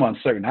do that. I'm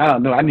uncertain. I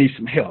don't know. I need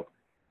some help.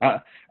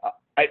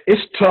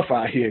 It's tough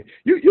out here.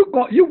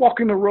 You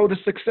walking the road to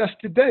success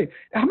today.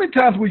 How many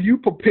times were you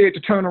prepared to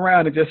turn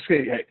around and just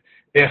say, "Hey,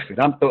 F it,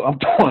 I'm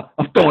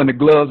throwing the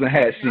gloves and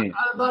hats in." I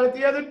thought about it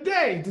the other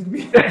day.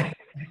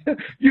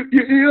 you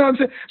know what I'm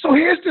saying? So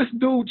here's this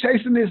dude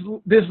chasing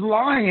this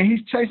lion.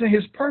 He's chasing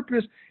his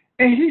purpose,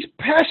 and he's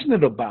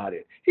passionate about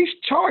it. He's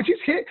charged.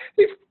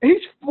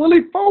 He's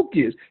fully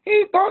focused. He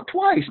ain't thought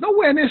twice.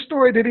 Nowhere in this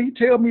story did he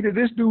tell me that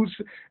this dude's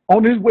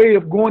on his way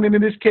of going into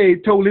this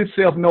cave told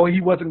himself no, he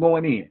wasn't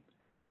going in.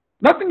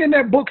 Nothing in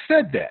that book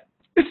said that.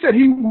 It said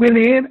he went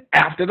in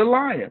after the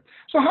lion.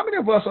 So how many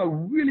of us are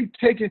really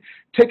taking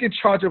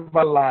charge of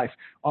our life,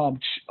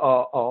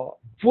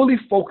 fully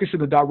focused in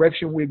the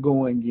direction we're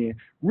going in,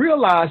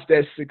 realize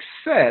that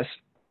success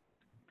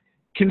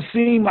can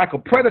seem like a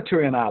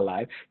predator in our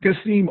life, can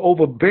seem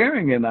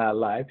overbearing in our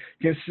life,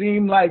 can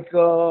seem like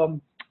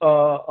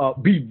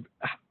be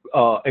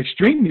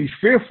extremely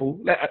fearful.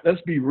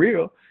 Let's be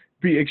real,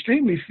 be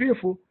extremely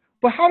fearful.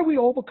 But how do we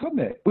overcome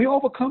that? We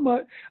overcome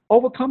it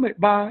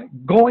by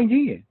going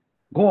in,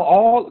 going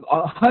all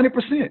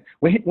 100%.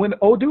 When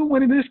old dude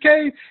went in this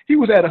cave, he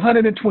was at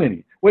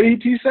 120. What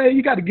did he say?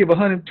 You got to give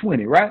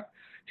 120, right?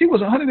 He was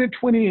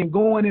 120 and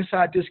going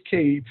inside this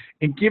cave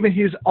and giving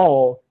his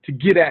all to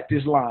get at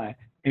this lion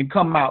and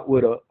come out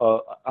with I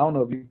don't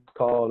know if you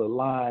call a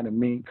lion a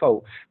mean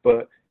coat,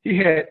 but he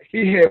came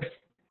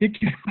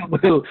out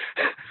with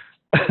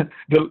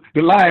the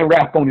lion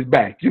wrap on his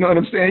back. You know what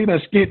I'm saying? He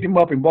done skinned him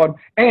up and bought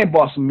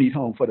some meat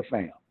home for the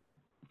fam.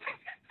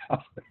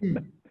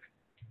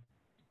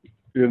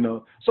 You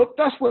know, so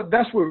that's what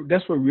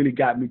really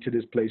got me to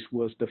this place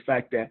was the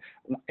fact that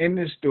in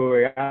this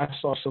story I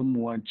saw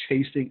someone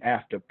chasing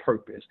after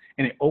purpose,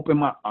 and it opened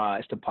my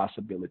eyes to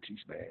possibilities,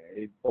 man.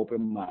 It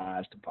opened my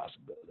eyes to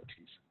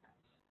possibilities.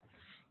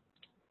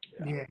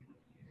 Yeah.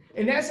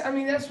 And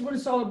that's what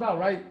it's all about,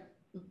 right?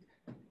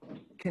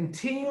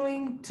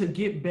 Continuing to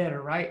get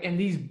better, right? And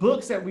these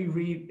books that we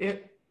read,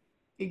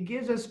 it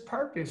gives us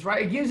purpose,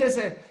 right? It gives us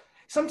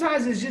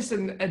sometimes it's just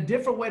a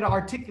different way to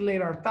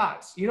articulate our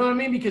thoughts. You know what I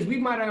mean? Because we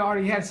might have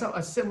already had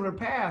a similar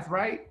path,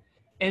 right?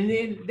 And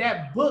then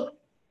that book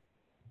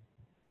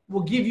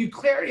will give you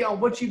clarity on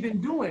what you've been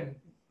doing.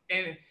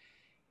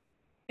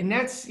 And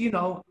that's,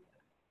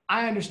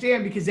 I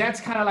understand because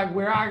that's kind of like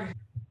where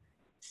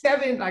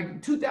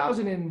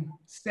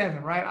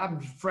 2007, right? I'm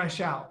fresh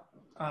out.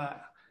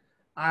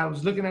 I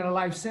was looking at a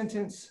life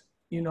sentence,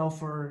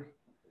 for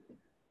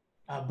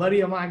a buddy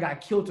of mine got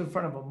killed in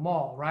front of a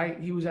mall, right?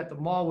 He was at the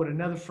mall with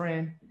another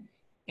friend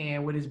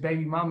and with his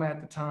baby mama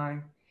at the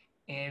time.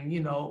 And, we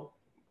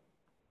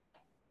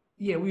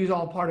was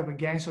all part of a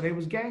gang. So they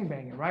was gang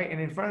banging, right?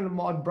 And in front of the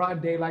mall, in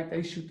broad daylight,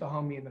 they shoot the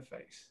homie in the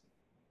face,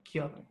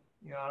 kill him.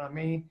 You know what I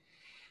mean?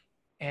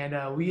 And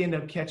we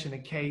ended up catching a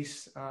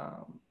case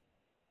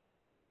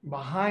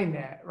behind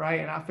that, right?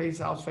 And I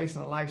was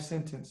facing a life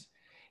sentence.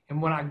 And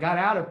when I got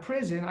out of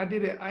prison,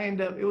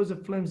 it was a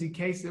flimsy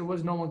case. There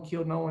was no one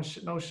killed, no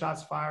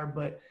shots fired.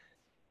 But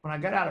when I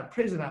got out of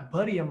prison, a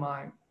buddy of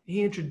mine,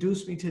 he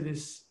introduced me to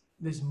this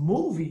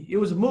movie. It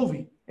was a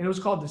movie, and it was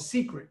called The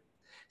Secret.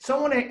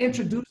 Someone had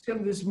introduced him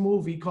to this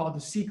movie called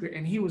The Secret,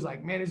 and he was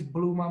like, man, this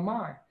blew my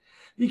mind.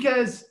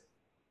 Because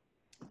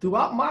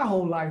throughout my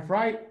whole life,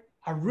 right,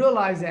 I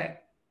realized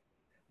that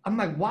I'm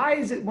like, why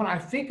is it when I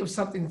think of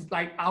something,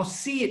 like I'll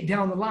see it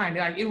down the line,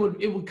 like it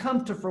would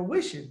come to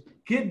fruition.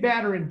 Good,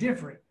 bad, or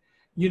indifferent,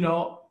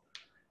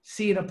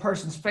 seeing a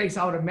person's face,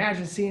 I would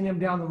imagine seeing them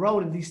down the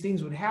road and these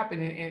things would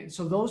happen. And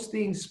so those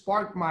things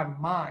sparked my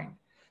mind.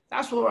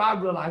 That's what I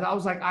realized. I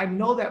was like, I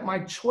know that my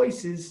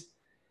choices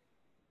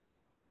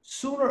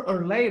sooner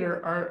or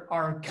later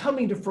are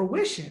coming to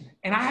fruition.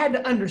 And I had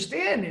to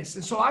understand this.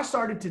 And so I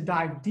started to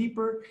dive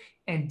deeper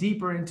and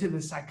deeper into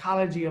the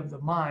psychology of the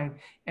mind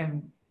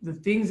and the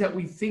things that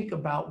we think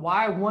about.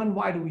 Why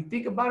do we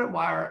think about it?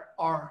 Why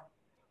are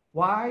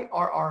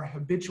our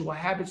habitual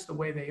habits the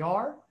way they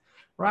are,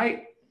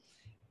 right?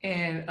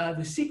 And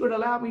The Secret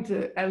allowed me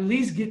to at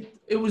least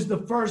it was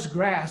the first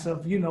grasp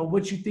of,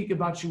 what you think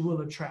about, you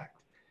will attract,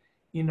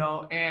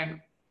 and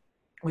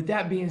with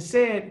that being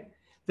said,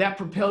 that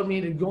propelled me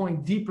into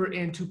going deeper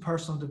into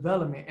personal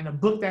development. And a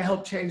book that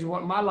helped change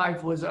my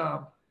life was, I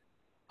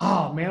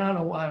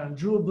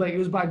drew a blank. It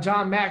was by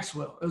John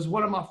Maxwell. It was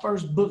one of my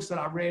first books that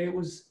I read. I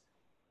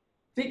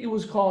think it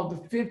was called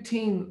The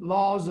 15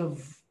 Laws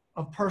of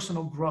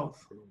Personal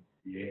Growth.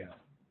 Yeah.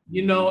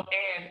 And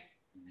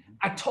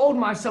I told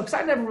myself, because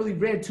I never really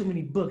read too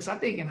many books. I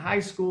think in high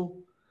school,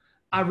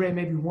 I read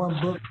maybe one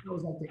book. It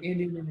was like The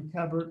Indian in the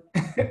Cupboard.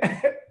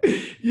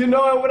 And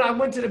when I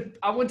went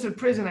to the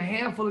prison a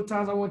handful of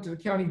times, I went to the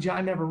county jail.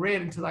 I never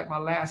read until like my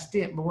last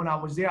stint. But when I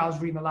was there, I was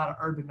reading a lot of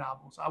urban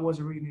novels. I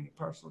wasn't reading any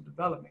personal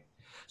development.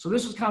 So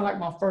this was kind of like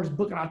my first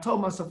book. And I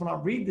told myself when I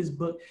read this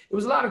book, it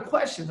was a lot of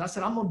questions. I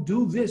said, I'm going to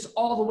do this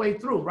all the way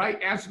through,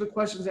 right? Answer the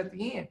questions at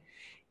the end.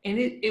 And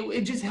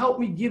it just helped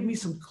me give me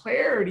some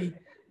clarity,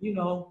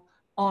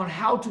 on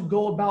how to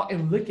go about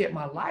and look at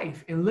my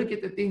life and look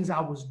at the things I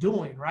was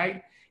doing,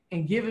 right?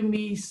 And giving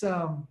me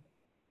some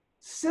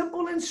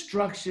simple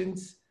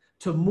instructions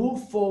to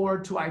move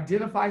forward, to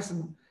identify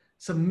some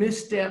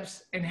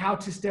missteps and how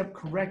to step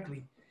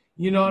correctly.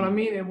 You know what I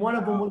mean? And one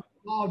of them was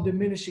called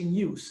diminishing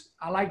use.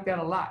 I like that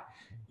a lot.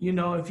 You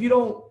know, if you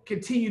don't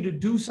continue to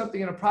do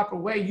something in a proper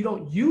way, you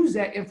don't use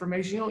that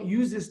information, you don't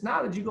use this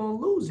knowledge, you're going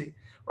to lose it,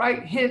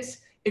 right? Hence,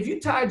 if you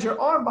tied your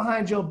arm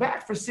behind your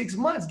back for 6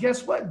 months,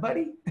 guess what,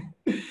 buddy?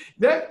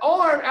 That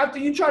arm, after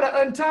you try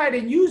to untie it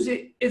and use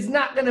it, is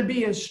not going to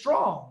be as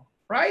strong,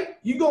 right?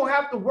 You're going to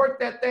have to work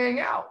that thing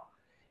out,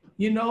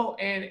 you know,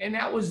 and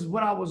that was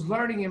what I was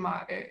learning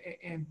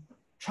in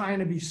trying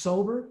to be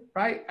sober,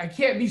 right? I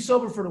can't be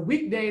sober for the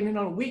weekday and then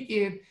on the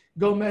weekend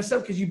go mess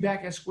up because you're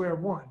back at square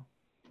one.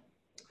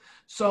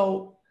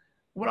 So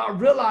what I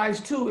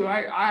realized too,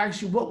 right,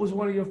 what was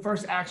one of your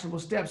first actionable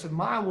steps? And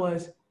mine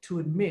was to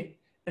admit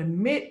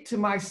to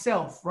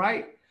myself,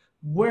 right,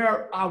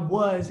 where I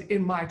was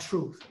in my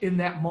truth in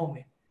that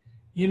moment.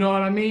 You know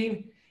what I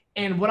mean?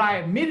 And what I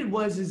admitted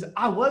is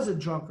I was a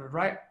drunkard,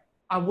 right?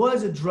 I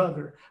was a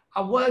drugger.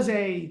 I was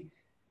an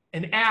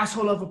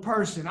asshole of a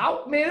person.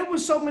 Man, it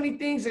was so many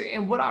things.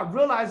 And what I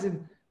realized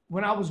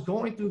when I was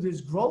going through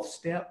this growth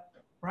step,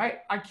 right,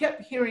 I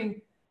kept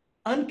hearing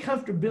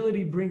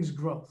uncomfortability brings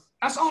growth.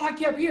 That's all I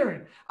kept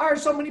hearing. I heard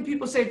so many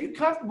people say, if you're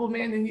comfortable,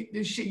 man, then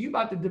this shit, you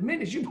about to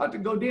diminish, you about to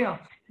go down.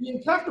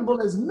 Being comfortable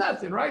is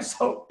nothing, right?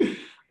 So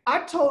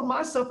I told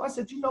myself, I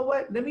said, you know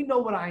what? Let me know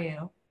what I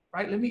am,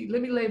 right? Let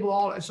me label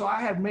all. So I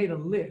had made a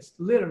list,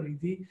 literally,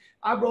 V.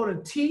 I wrote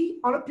a T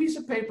on a piece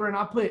of paper and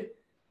I put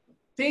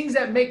things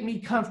that make me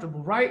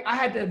comfortable, right? I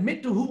had to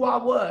admit to who I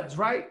was,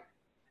 right?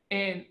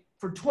 And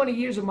for 20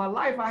 years of my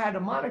life, I had a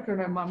moniker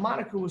and my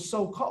moniker was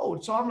So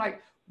Cold. So I'm like,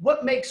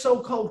 what makes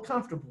So Cold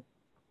comfortable?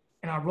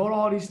 And I wrote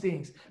all these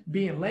things.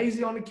 Being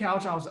lazy on the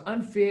couch, I was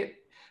unfit,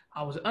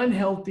 I was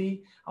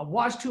unhealthy, I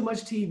watched too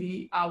much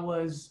TV,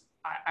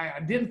 I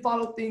didn't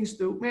follow things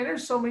through. Man,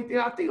 there's so many things.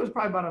 I think it was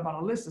probably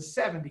about a list of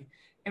 70.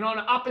 And on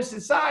the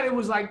opposite side, it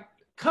was like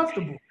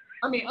comfortable.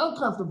 I mean,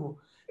 uncomfortable.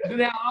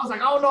 Now I was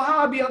like, I don't know how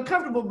I'd be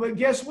uncomfortable, but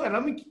guess what?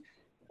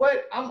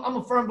 I'm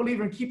a firm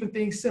believer in keeping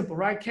things simple,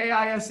 right?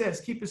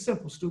 KISS, keep it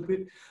simple,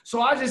 stupid.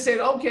 So I just said,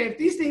 okay, if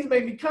these things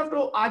make me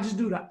comfortable, I just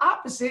do the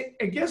opposite.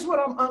 And guess what?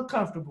 I'm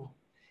uncomfortable.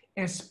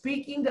 And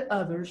speaking to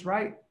others,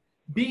 right?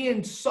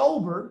 Being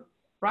sober,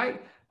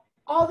 right?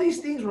 All these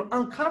things were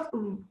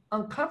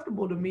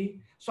uncomfortable to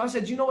me. So I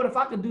said, you know what? If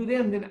I could do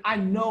them, then I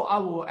know I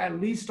will at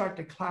least start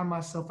to climb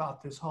myself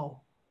out this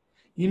hole.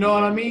 You know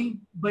what I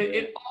mean? But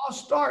it all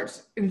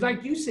starts, and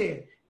like you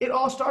said, it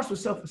all starts with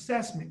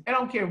self-assessment. I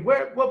don't care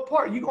what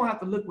part, you're going to have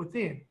to look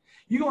within.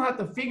 You're going to have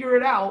to figure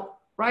it out,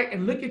 right?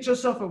 And look at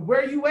yourself and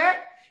where you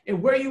at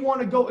and where you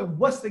want to go and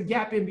what's the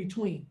gap in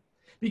between.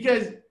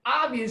 Because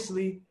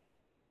obviously,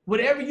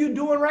 whatever you're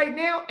doing right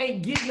now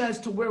ain't getting us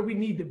to where we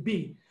need to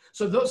be.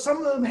 So some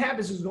of them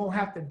habits is going to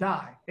have to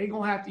die. You're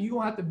going to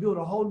have to build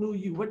a whole new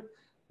you.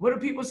 What do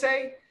people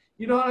say?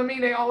 You know what I mean?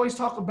 They always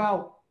talk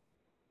about,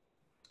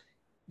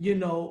 you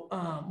know,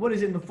 what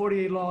is it in the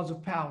 48 laws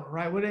of power,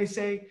 right? What they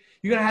say,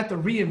 you're going to have to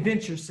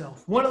reinvent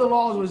yourself. One of the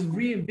laws was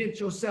reinvent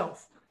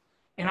yourself.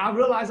 And I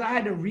realized I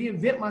had to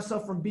reinvent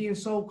myself from being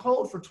So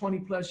Cold for 20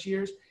 plus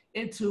years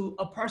into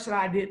a person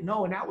I didn't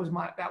know. And that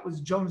was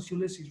Jonas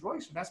Ulysses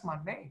Royster. That's my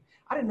name.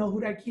 I didn't know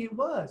who that kid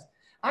was.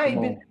 I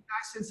ain't been that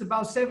guy since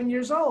about 7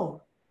 years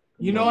old.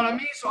 You know what I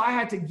mean? So I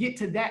had to get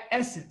to that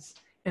essence.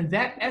 And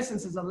that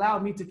essence has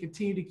allowed me to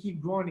continue to keep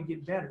growing and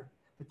get better.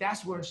 But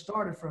that's where it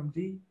started from,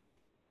 D.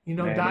 You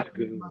know,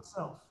 diving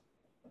myself.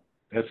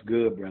 That's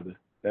good, brother.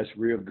 That's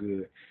real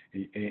good.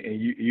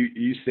 And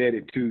you said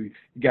it too.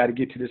 You got to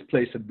get to this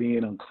place of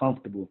being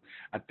uncomfortable.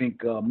 I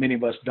think many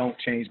of us don't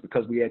change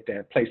because we at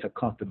that place of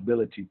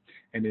comfortability.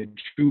 And the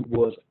truth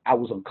was, I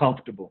was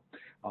uncomfortable.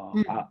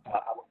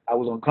 I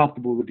was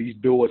uncomfortable with these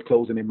doors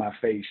closing in my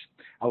face.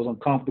 I was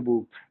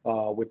uncomfortable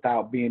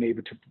without being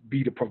able to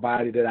be the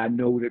provider that I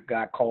know that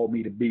God called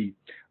me to be.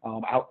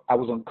 I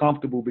was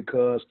uncomfortable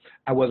because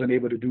I wasn't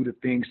able to do the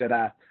things that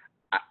I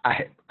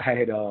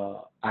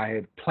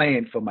had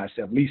planned for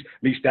myself. At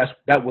least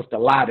that was the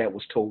lie that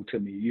was told to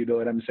me. You know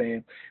what I'm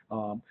saying?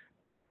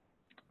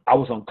 I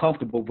was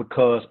uncomfortable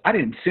because I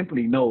didn't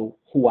simply know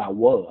who I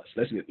was.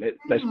 Let's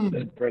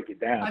break it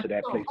down to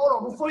that place.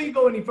 Hold on, before you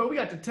go any further, we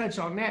got to touch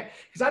on that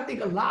because I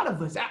think a lot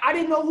of us, I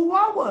didn't know who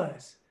I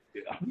was.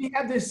 Yeah. We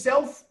have this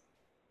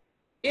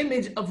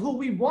self-image of who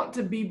we want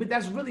to be, but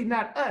that's really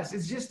not us.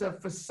 It's just a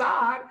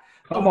facade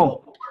of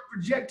what we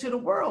project to the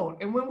world.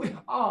 And when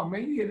oh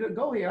man, you get to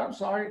go here. I'm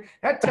sorry.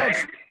 That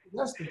touched.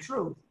 That's the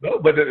truth. No,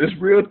 but it's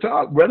real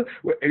talk, brother.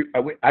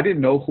 I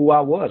didn't know who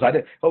I was.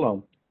 Hold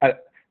on.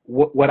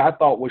 What I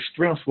thought were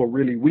strengths were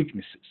really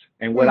weaknesses.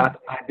 And what I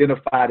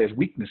identified as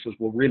weaknesses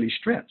were really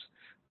strengths.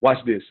 Watch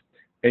this.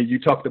 And you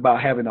talked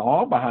about having an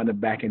arm behind the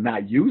back and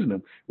not using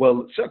them.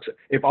 Well,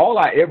 if all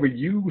I ever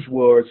used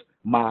was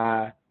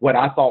what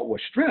I thought were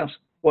strengths,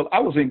 well, I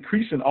was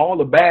increasing all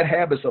the bad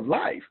habits of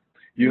life.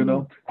 You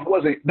know,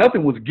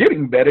 nothing was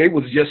getting better. It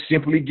was just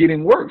simply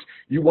getting worse.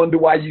 You wonder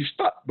why you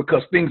stuck,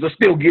 because things are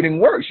still getting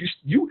worse.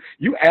 You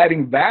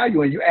adding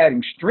value and you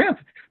adding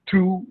strength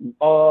to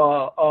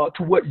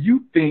what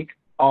you think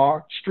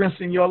are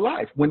strengths in your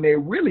life when they're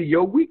really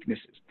your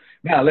weaknesses.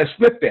 Now let's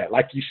flip that.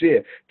 Like you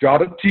said, draw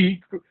the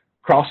T,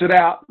 cross it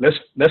out. Let's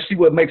see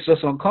what makes us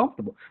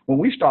uncomfortable. When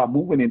we start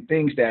moving in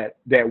things that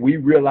we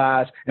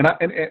realize, and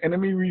let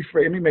me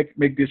rephrase, let me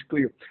make this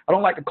clear. I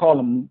don't like to call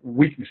them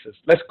weaknesses.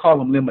 Let's call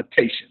them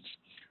limitations.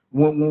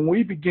 When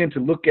we begin to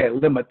look at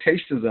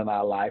limitations in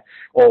our life,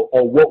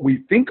 or what we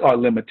think are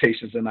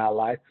limitations in our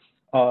life,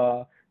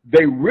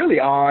 they really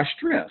are our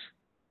strengths.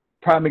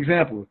 Prime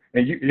example,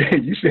 and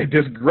you said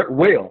this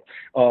well.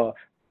 I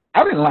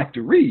didn't like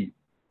to read,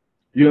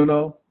 you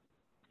know.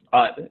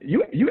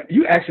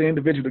 You ask an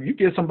individual, you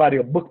give somebody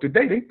a book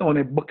today, they throwing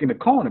that book in the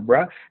corner,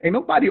 bro. Ain't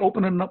nobody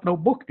opening up no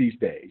book these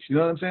days. You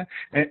know what I'm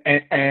saying?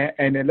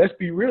 And then let's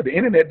be real, the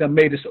internet done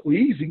made it so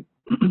easy.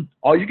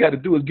 All you got to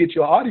do is get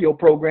your audio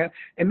program,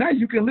 and now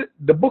you can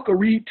the book will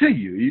read to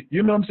you.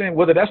 You know what I'm saying?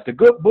 Whether that's the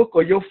good book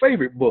or your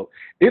favorite book,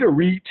 it'll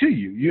read to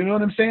you. You know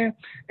what I'm saying?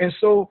 And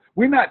so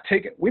we're not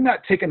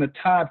taking the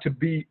time to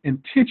be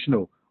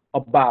intentional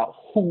about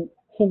who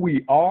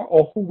we are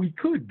or who we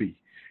could be.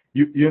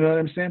 You know what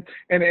I'm saying?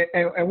 And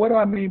what do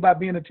I mean by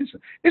being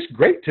intentional? I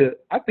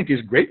think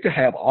it's great to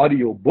have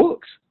audio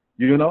books.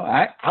 You know,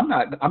 I'm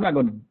not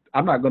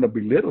going to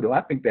belittle them.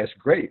 I think that's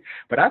great,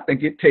 but I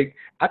think it take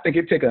a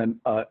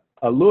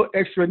little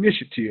extra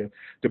initiative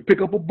to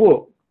pick up a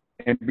book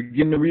and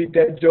begin to read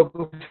that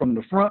joker from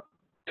the front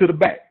to the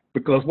back.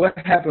 Because what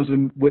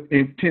happens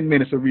within 10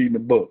 minutes of reading the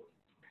book?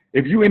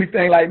 If you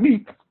anything like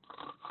me,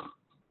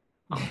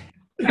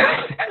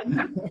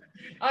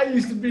 I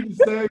used to be the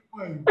same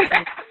way.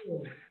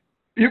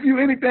 If you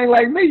anything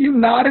like me, you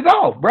nod it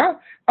off, bro.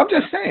 I'm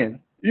just saying,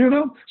 you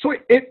know. So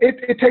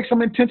it takes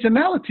some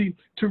intentionality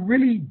to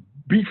really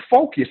be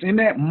focused in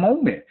that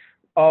moment,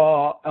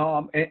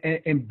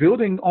 and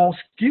building on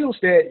skills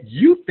that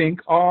you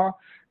think are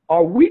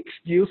weak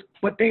skills,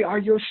 but they are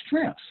your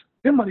strengths.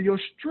 Them are your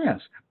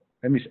strengths.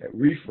 Let me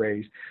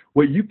rephrase.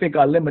 What you think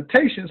are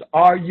limitations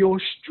are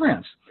your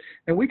strengths,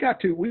 and we got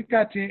to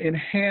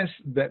enhance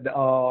that.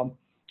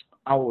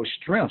 Our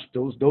strengths,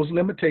 those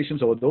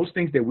limitations, or those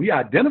things that we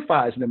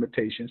identify as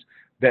limitations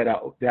that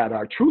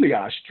are truly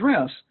our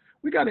strengths.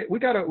 We gotta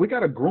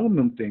groom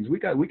them things. We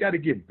got to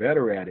get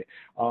better at it.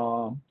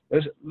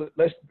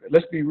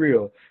 Let's be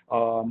real.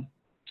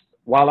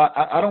 While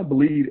I don't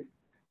believe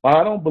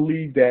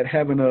that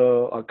having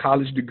a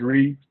college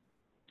degree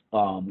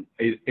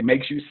it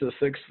makes you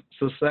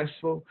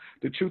successful.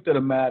 The truth of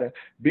the matter,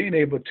 being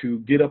able to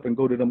get up and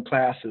go to them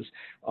classes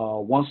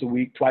once a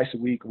week, twice a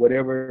week,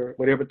 whatever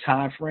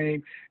time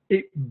frame,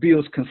 it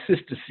builds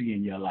consistency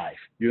in your life.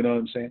 You know what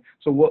I'm saying?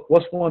 So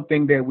what's one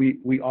thing that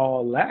we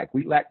all lack?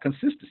 We lack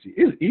consistency.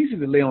 It's easy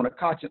to lay on a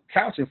couch and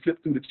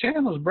flip through the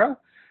channels, bro.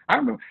 I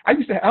remember I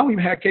don't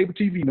even have cable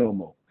TV no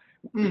more.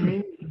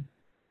 Mm-hmm.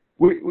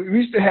 We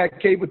used to have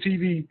cable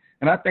TV,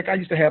 and I think I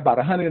used to have about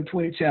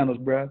 120 channels,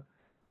 bro.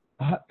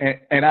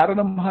 And out of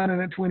them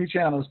 120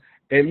 channels,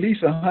 at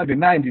least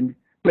 190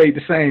 played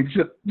the same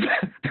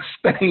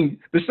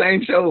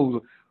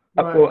shows.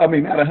 Right. Well, I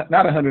mean,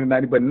 not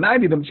 190, but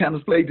 90 of them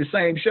channels played the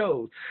same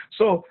shows.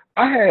 So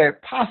I had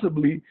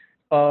possibly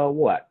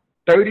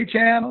 30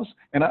 channels,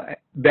 and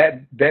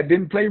that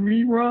didn't play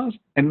reruns,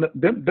 and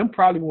them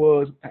probably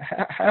was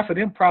half of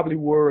them probably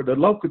were the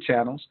local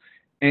channels,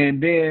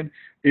 and then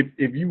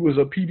if you was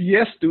a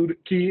PBS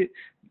kid.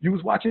 You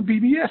was watching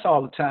PBS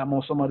all the time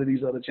on some of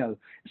these other channels.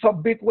 It's a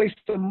big waste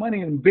of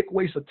money and big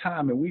waste of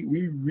time, and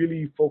we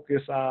really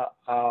focus our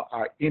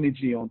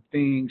energy on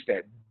things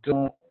that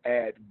don't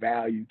add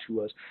value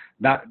to us.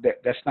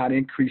 That's not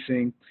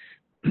increasing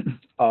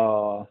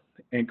our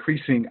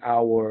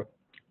value.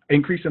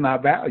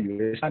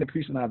 It's not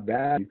increasing our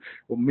value.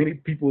 Well, many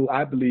people,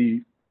 I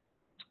believe,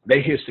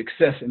 they hear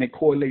success and they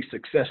correlate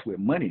success with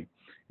money.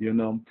 You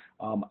know,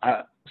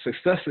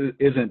 success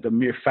isn't the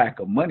mere fact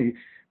of money.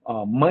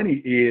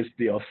 Money is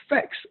the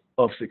effects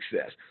of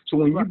success. So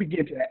when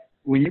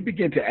you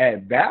begin to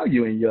add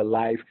value in your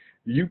life,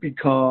 you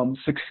become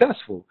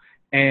successful.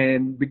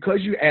 And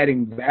because you're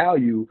adding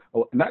value,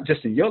 not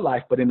just in your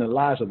life, but in the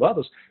lives of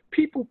others,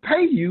 people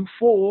pay you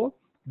for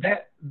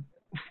that.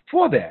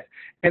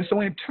 And so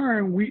in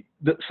turn,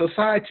 the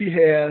society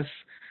has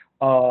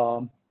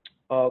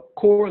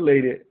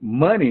correlated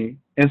money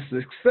and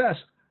success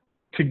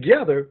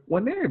together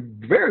when they're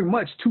very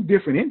much two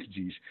different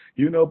entities,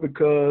 you know,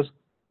 because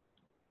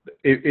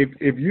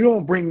if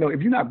you're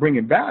not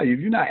bringing value,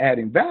 if you're not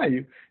adding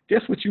value,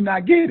 guess what you're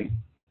not getting?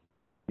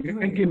 You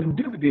ain't getting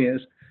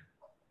dividends.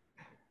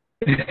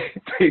 They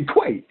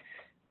equate,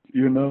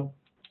 you know.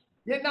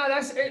 Yeah, no,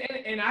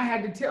 and I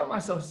had to tell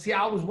myself. See,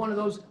 I was one of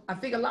those. I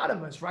think a lot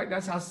of us, right?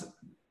 That's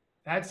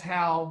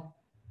how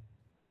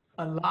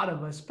a lot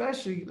of us,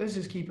 especially, let's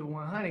just keep it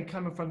 100,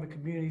 coming from the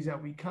communities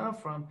that we come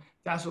from.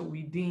 That's what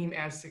we deem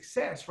as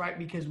success, right?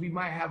 Because we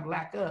might have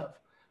lack of.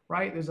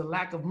 right? There's a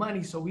lack of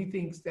money, so we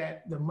think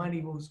that the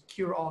money will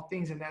cure all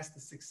things, and that's the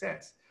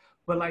success.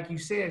 But like you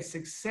said,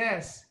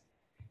 success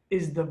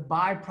is the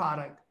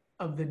byproduct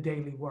of the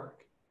daily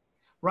work,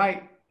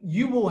 right?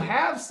 You will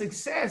have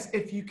success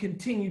if you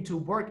continue to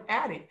work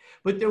at it,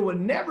 but there will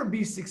never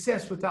be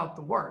success without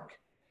the work,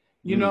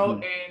 you know,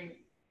 and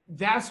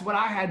that's what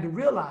I had to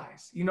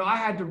realize. You know, I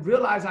had to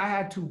realize I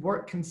had to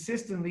work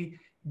consistently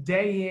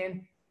day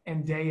in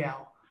and day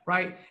out,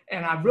 right?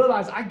 And I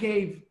realized I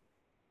gave,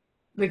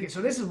 like,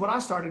 so this is what I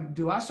started to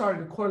do. I started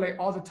to correlate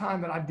all the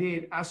time that I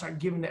did. I started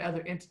giving to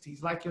other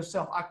entities like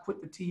yourself. I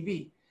quit the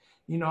TV.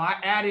 You know,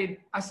 I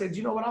said,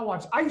 you know what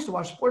I used to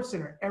watch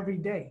SportsCenter every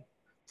day,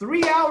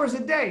 3 hours a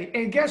day.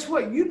 And guess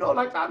what? You know,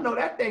 like I know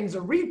that thing's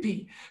a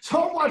repeat.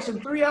 So I'm watching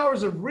 3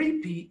 hours of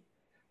repeat,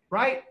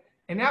 right?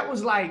 And that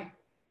was like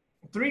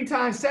 3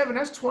 times 7,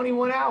 that's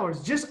 21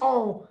 hours just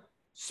on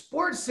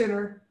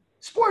SportsCenter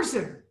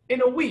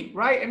in a week,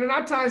 right? And then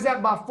I times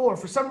that by 4.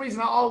 For some reason,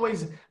 I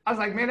was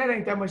like, man, that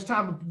ain't that much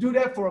time to do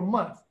that for a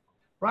month,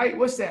 right?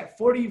 What's that?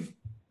 40,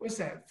 what's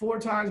that? 4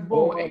 times,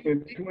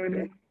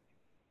 boom,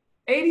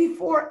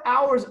 84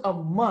 hours a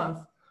month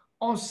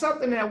on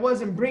something that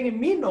wasn't bringing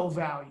me no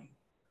value,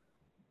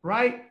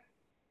 right?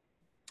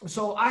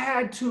 So I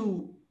had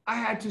to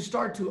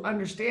start to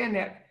understand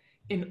that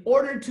in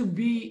order to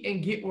be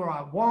and get where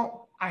I want,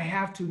 I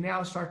have to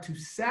now start to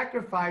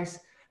sacrifice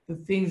the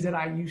things that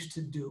I used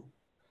to do,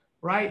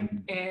 right?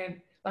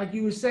 And like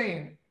you were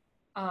saying,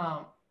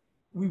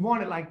 we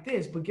want it like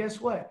this, but guess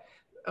what?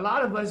 A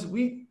lot of us,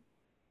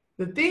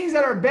 the things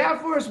that are bad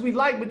for us, we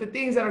like, but the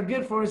things that are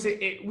good for us,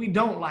 we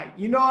don't like.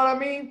 You know what I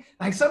mean?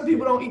 Like some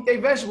people don't eat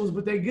their vegetables,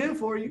 but they're good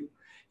for you.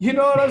 You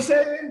know what I'm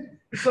saying?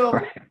 So,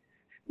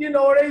 you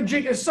know, they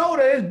drinking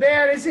soda, it's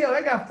bad as hell.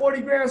 They got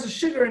 40 grams of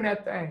sugar in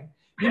that thing,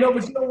 you know,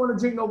 but you don't want to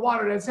drink no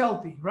water that's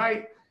healthy,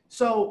 right?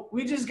 So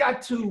we just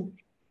got to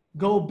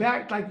go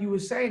back, like you were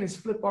saying, is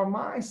flip our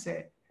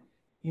mindset.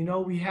 You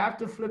know, we have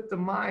to flip the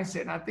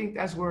mindset. And I think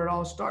that's where it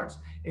all starts.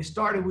 It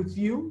started with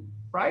you,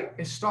 right?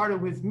 It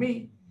started with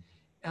me.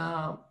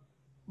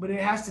 But it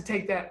has to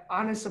take that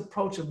honest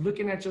approach of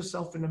looking at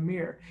yourself in the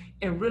mirror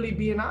and really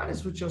being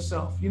honest with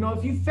yourself. You know,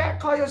 if you fat,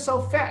 call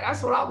yourself fat.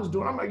 That's what I was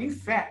doing. I'm like, you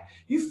fat,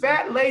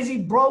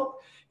 lazy, broke.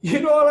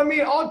 You know what I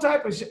mean? All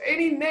type of shit.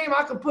 Any name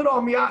I could put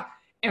on me.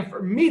 And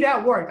for me,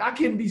 that worked. I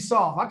couldn't be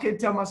soft. I couldn't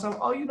tell myself,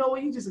 oh, you know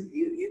what?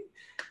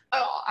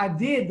 I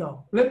did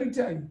though. Let me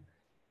tell you,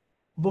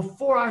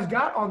 before I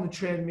got on the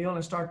treadmill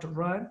and start to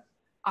run,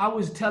 I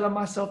was telling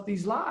myself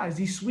these lies,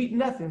 these sweet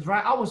nothings,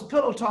 right? I was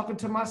pillow talking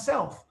to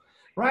myself,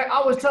 right?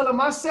 I was telling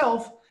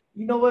myself,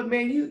 you know what,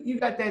 man, you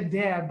got that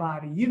dad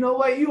body. You know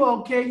what, you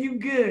okay, you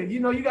good. You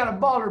know, you got a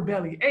baller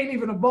belly. Ain't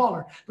even a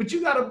baller, but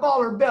you got a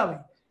baller belly,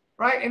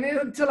 right? And then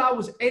until I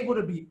was able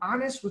to be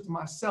honest with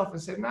myself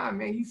and say, nah,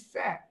 man, you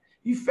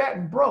fat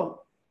and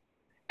broke.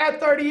 At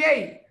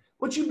 38,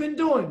 what you been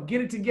doing?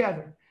 Get it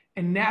together.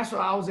 And that's why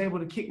I was able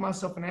to kick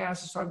myself in the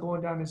ass and start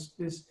going down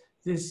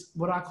this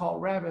what I call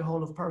rabbit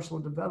hole of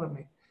personal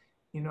development.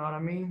 You know what I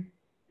mean?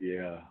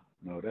 Yeah,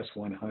 no, that's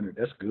 100.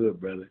 That's good,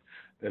 brother.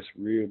 That's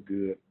real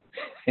good.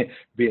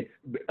 What'd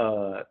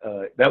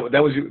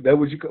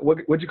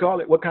you call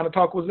it? What kind of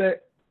talk was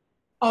that?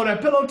 Oh, that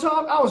pillow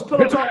talk? I was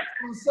pillow talking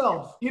to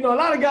myself. You know, a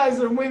lot of guys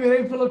that are women,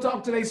 they pillow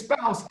talk to their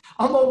spouse.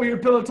 I'm over here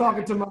pillow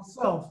talking to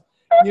myself.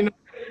 You know,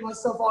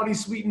 myself all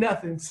these sweet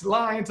nothings,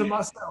 lying to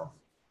myself.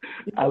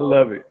 You know? I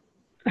love it.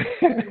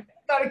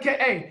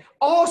 Hey,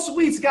 all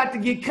sweets got to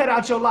get cut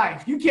out your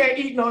life. You can't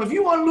eat no. If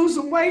you want to lose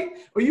some weight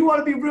or you want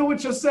to be real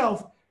with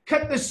yourself,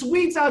 cut the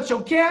sweets out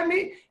your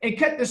cabinet and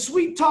cut the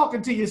sweet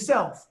talking to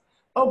yourself.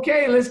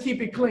 Okay, let's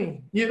keep it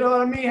clean. You know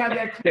what I mean? Have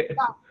that clean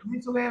out,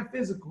 mental and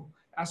physical.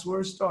 That's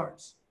where it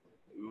starts.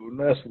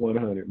 That's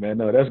 100, man.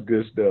 No, that's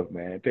good stuff,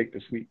 man. Take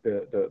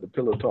the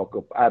pillow talk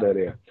up out of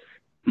there.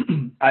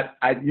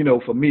 You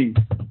know, for me,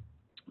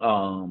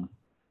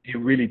 it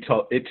really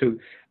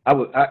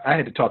I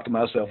had to talk to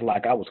myself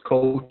like I was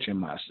coaching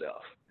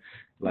myself.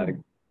 Like,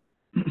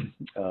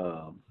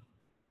 I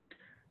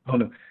don't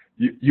know.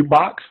 You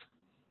box?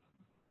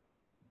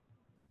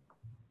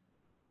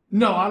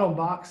 No, I don't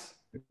box.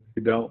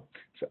 You don't?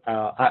 So,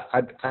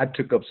 I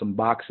took up some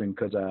boxing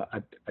because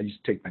I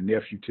used to take my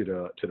nephew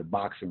to the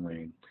boxing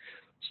ring.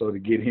 So to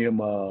get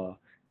him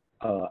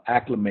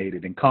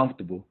acclimated and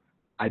comfortable,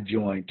 I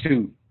joined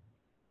too.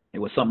 It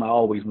was something I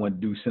always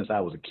wanted to do since I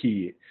was a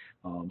kid.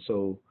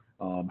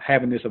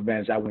 Having this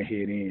advantage, I went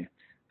head in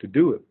to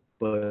do it.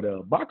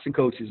 But boxing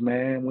coaches,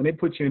 man, when they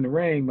put you in the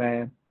ring,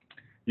 man,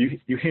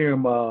 you hear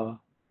them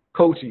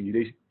coaching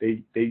you.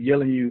 They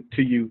yelling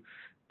to you,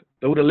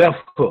 throw the left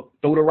hook,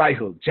 throw the right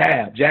hook,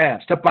 jab,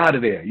 step out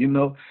of there, you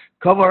know,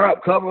 cover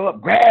up,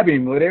 grab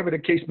him, whatever the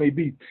case may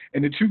be.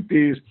 And the truth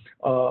is,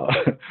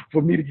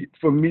 for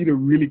me to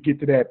really get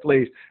to that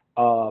place,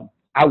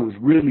 I was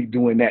really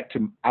doing that.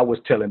 I was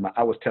telling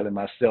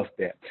myself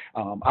that.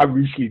 I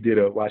recently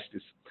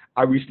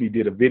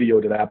did a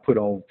video that I put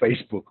on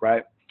Facebook,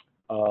 right,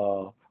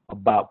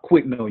 about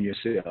quitting on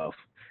yourself.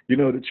 You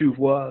know, the truth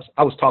was,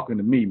 I was talking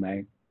to me,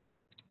 man.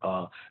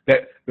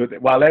 That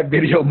while that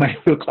video may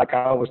look like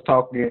I was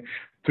talking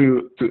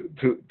to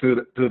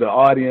the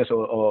audience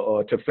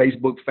or to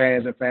Facebook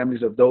fans and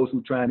families of those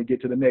who trying to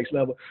get to the next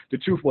level, the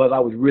truth was I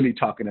was really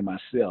talking to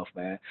myself,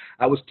 man.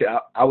 I was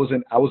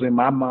in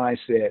my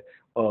mindset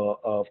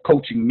of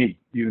coaching me,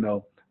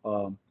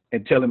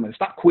 and telling me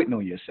stop quitting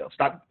on yourself,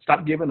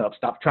 stop giving up,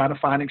 stop trying to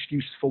find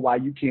excuses for why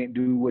you can't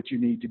do what you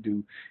need to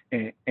do,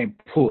 and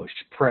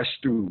press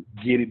through,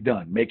 get it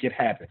done, make it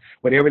happen.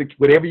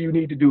 Whatever you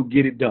need to do,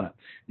 get it done.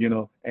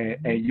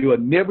 And you'll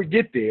never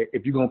get there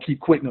if you're gonna keep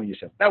quitting on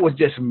yourself. That was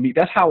just me.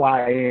 That's how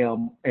I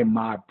am in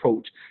my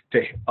approach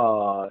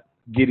to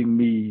getting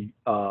me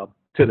to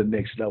the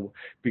next level.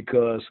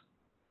 Because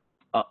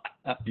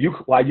you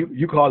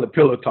call it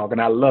pillow talk, and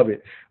I love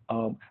it.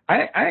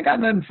 I ain't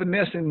got nothing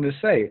finessing to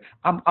say.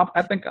 I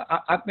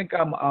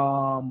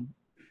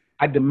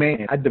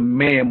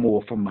demand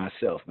more from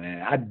myself,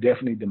 man. I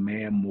definitely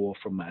demand more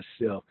from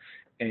myself.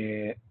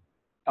 And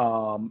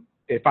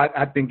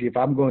I think if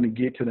I'm going to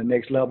get to the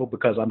next level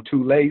because I'm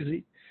too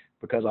lazy,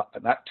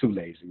 not too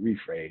lazy,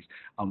 rephrase.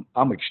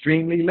 I'm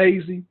extremely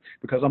lazy.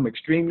 Because I'm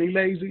extremely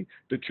lazy,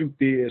 the truth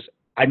is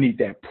I need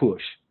that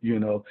push,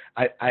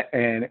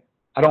 and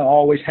I don't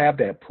always have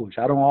that push.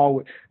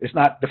 It's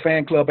not, the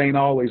fan club ain't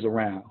always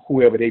around,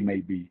 whoever they may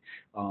be.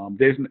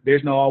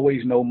 There's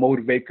always no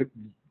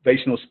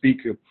motivational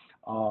speaker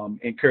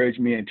encourage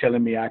me and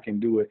telling me I can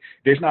do it.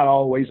 There's not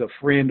always a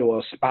friend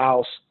or a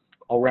spouse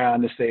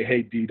around to say,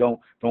 hey, D,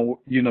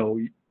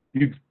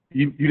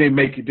 you didn't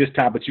make it this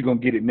time, but you're gonna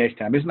get it next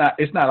time. It's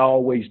not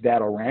always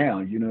that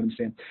around, you know what I'm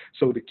saying?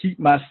 So to keep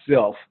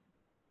myself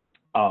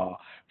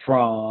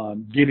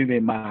from getting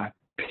in my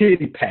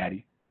pity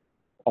party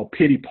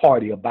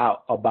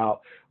about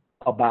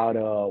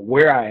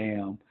where I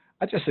am,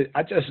 I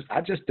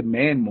just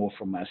demand more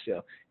from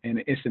myself,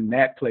 and it's in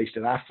that place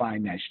that I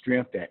find that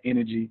strength, that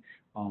energy,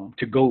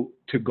 to go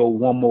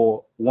one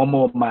more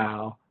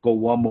mile, go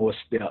one more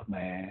step,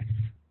 man.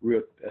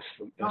 No,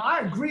 I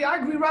agree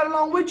right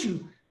along with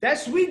you. That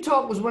sweet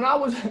talk was when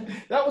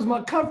that was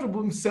my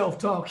comfortable self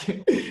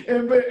talking,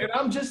 and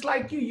I'm just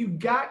like you. You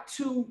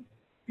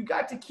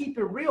got to keep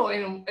it real.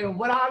 And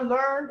what I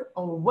learned,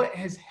 or what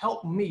has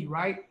helped me,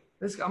 right?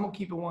 I'm gonna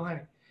keep it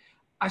 100.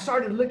 I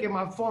started to look at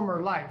my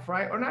former life,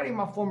 right? Or not even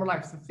my former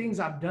life, the things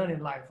I've done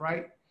in life,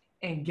 right?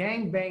 And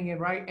gang banging,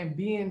 right?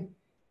 And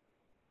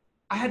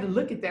I had to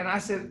look at that and I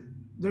said,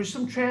 there's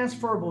some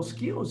transferable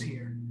skills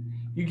here.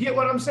 You get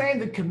what I'm saying?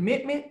 The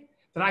commitment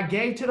that I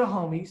gave to the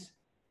homies,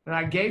 that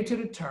I gave to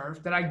the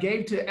turf, that I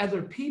gave to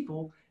other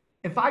people,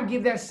 if I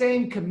give that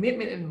same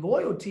commitment and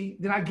loyalty,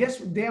 then I guess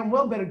damn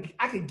well better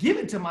I could give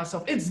it to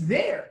myself. It's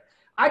there.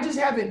 I just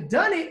haven't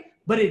done it,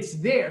 but it's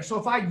there. So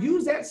if I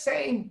use that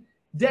same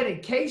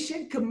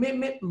dedication,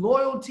 commitment,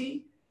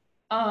 loyalty,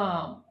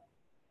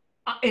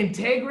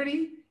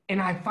 integrity,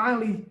 and I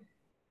finally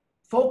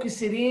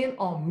focus it in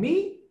on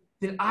me,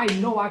 then I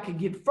know I can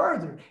get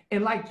further.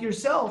 And like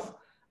yourself,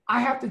 I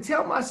have to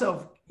tell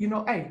myself,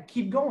 hey,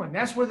 keep going.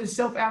 That's where the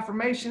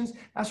self-affirmations,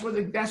 that's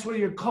where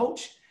your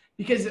coach,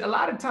 because a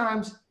lot of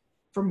times,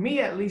 for me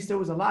at least, there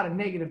was a lot of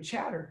negative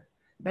chatter.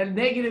 That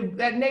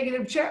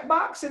negative chat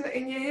box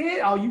in your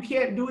head, oh, you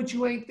can't do it,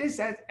 you ain't this,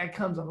 that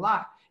comes a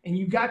lot. And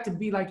you got to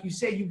be, like you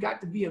say, you got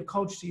to be a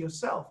coach to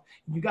yourself.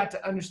 You got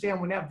to understand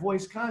when that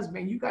voice comes,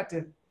 man, you got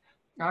to,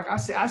 like I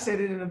said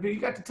it in a video, you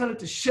got to tell it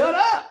to shut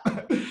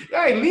up.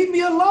 Hey, leave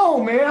me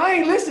alone, man. I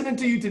ain't listening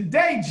to you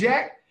today,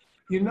 Jack.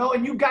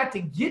 And you got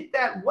to get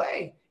that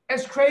way.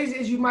 As crazy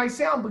as you might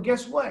sound, but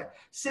guess what?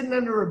 Sitting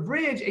under a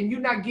bridge and you're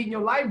not getting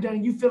your life done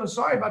and you feeling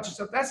sorry about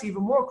yourself, that's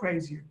even more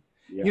crazier.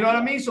 Yeah. You know what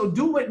I mean? So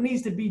do what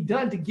needs to be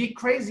done to get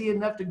crazy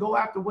enough to go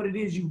after what it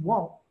is you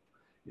want.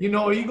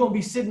 Or you're going to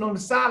be sitting on the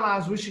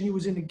sidelines wishing you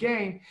was in the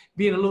game,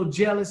 being a little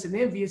jealous and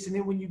envious. And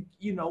then when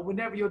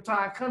whenever your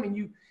time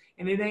coming,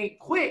 and it ain't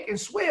quick and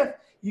swift,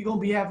 you're going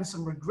to be having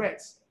some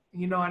regrets.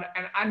 And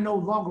I no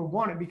longer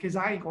want it, because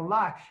I ain't going to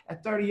lie.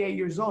 At 38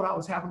 years old, I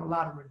was having a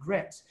lot of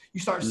regrets. You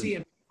start seeing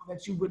people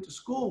that you went to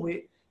school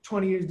with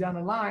 20 years down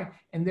the line,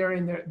 and they're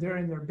in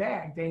their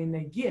bag, they in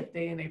their gift,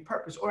 they in their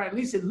purpose, or at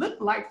least it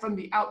looked like from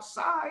the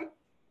outside.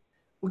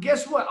 Well,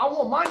 guess what? I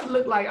want mine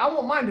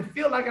to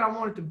feel like it. I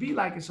want it to be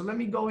like it. So let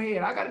me go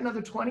ahead. I got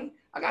another 20.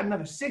 I got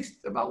another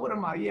 60. What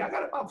am I? Yeah, I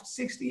got about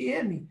 60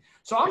 in me.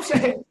 So I'm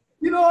saying,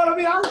 you know what I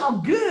mean?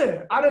 I'm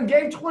good. I done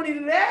gave 20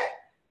 to that.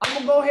 I'm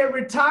gonna go ahead and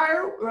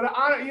retire with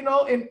honor,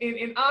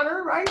 in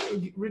honor, right?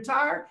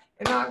 Retire,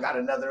 and now I got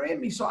another in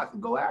me, so I can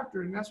go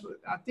after it. And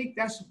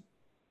that's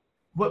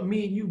what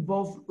me and you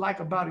both like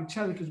about each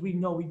other, because we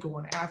know we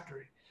going after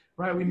it,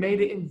 right? We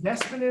made an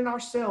investment in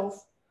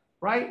ourselves,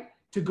 right?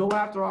 To go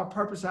after our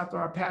purpose, after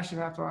our passion,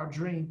 after our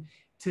dream,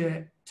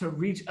 to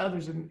reach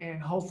others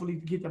and hopefully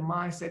get the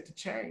mindset to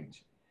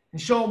change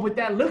and show them what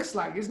that looks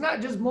like. It's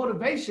not just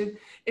motivation.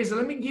 It's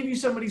let me give you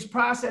some of these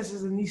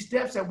processes and these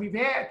steps that we've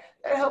had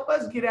that help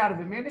us get out of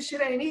it, man. This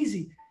shit ain't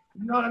easy.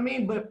 You know what I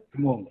mean? But,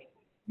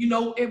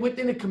 and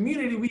within the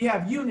community, we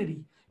have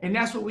unity. And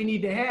that's what we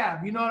need to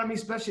have. You know what I mean?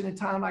 Especially in a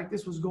time like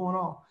this was going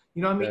on.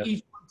 You know what I mean? Yeah.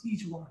 Each one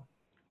teach one.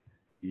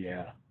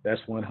 Yeah,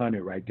 that's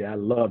 100 right there. I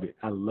love it.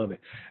 I love it.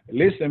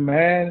 Listen,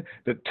 man,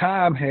 the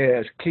time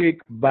has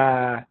clicked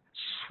by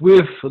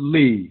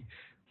swiftly,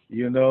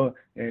 and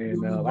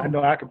I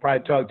know I could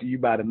probably talk to you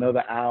about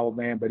another hour,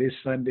 man, but it's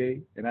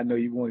Sunday, and I know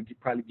you want to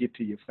probably get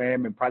to your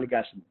family and probably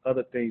got some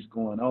other things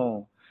going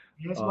on.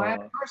 It's my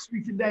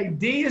anniversary today.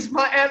 D, it's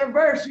my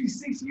anniversary,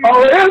 6 years.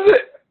 Oh, is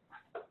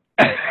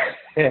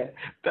it?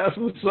 That's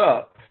what's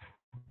up.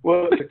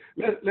 Well,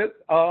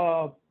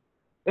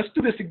 let's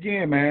do this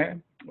again,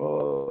 man.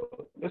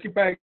 Let's get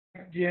back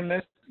again.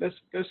 Let's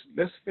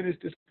finish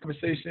this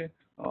conversation.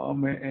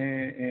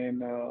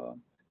 And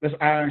let's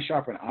iron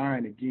sharpen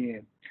iron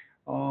again.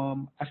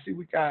 I see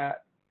we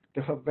got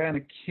the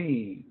Havana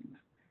King.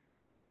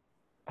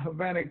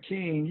 Havana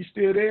King, you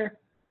still there?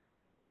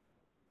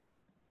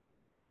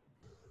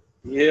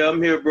 Yeah,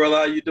 I'm here, brother.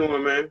 How you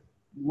doing, man?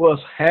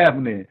 What's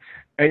happening?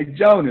 Hey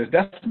Jonas,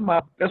 that's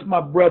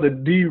my brother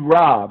D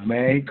Rob,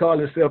 man. He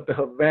called himself the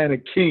Havana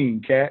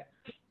King, cat.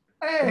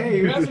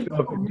 Hey, that's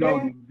cool,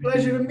 man.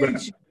 Pleasure to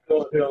meet you.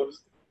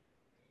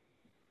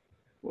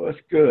 What's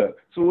good?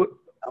 So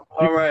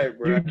all right,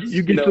 bro.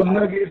 You get some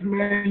nuggets,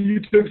 man.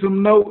 You took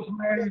some notes,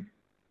 man.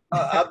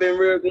 I've been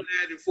real glad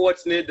and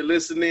fortunate to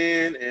listen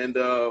in, and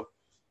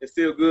it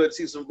feel good to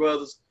see some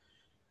brothers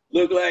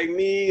look like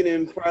me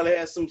and probably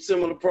have some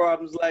similar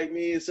problems like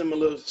me and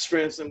similar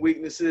strengths and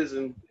weaknesses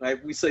and,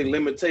 like we say,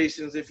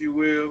 limitations, if you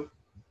will.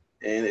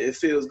 And it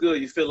feels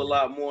good. You feel a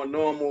lot more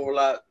normal, a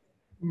lot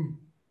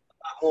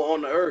more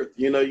on the earth.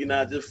 You know, you're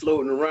not just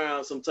floating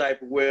around some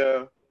type of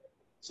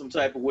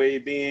way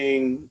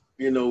being,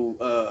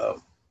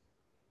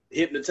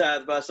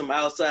 hypnotized by some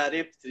outside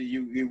entity.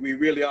 We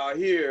really are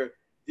here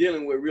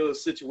dealing with real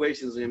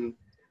situations in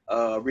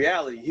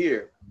reality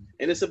here.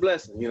 And it's a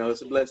blessing,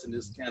 it's a blessing to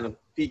just kind of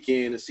peek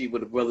in and see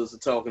what the brothers are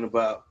talking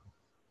about.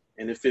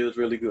 And it feels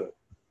really good.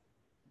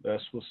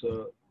 That's what's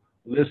up.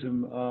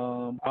 Listen,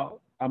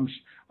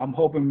 I'm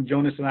hoping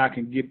Jonas and I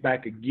can get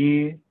back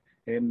again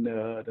in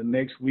the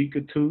next week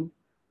or two.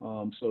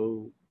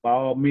 So by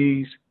all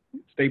means,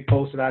 stay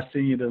posted. I'll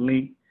send you the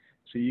link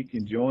so you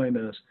can join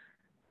us.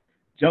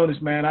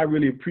 Jonas, man, I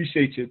really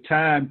appreciate your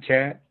time,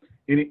 cat.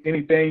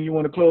 Anything you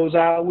want to close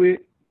out with?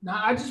 Now,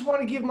 I just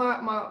want to give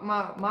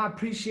my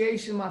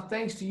appreciation, my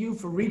thanks to you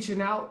for reaching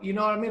out. You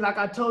know what I mean? Like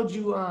I told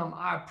you,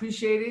 I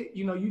appreciate it.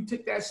 You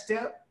took that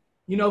step,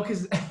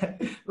 because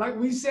like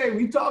we said,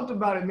 we talked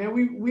about it, man.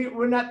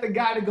 We're not the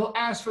guy to go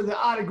ask for the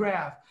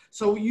autograph.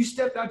 So you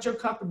stepped out your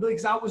comfortability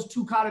because I was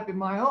too caught up in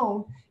my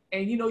own,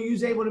 and, you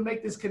was able to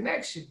make this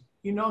connection,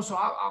 so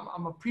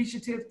I'm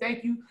appreciative.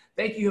 Thank you.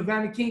 Thank you,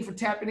 Havana King, for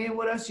tapping in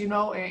with us,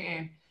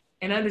 and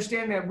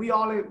understand that we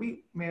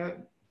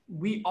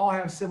all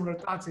have similar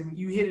thoughts, and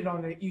you hit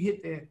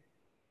the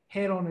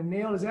head on the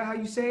nail. Is that how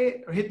you say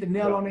it? Or hit the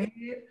nail on the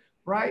head,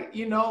 right?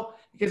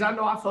 Because I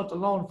know I felt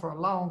alone for a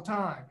long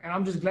time, and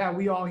I'm just glad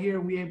we all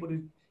here. We able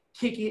to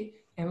kick it,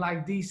 and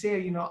like D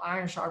said,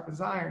 iron sharpens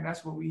iron.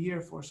 That's what we're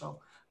here for. So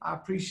I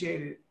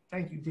appreciate it.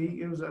 Thank you,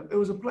 D. It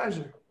was a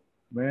pleasure.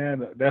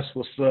 Man, that's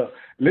what's up.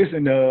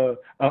 Listen,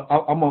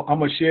 I'm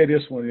gonna share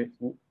this one.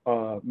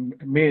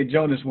 Me and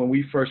Jonas, when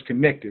we first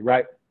connected,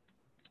 right?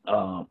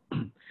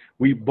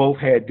 We both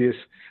had this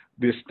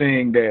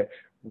thing that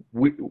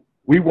we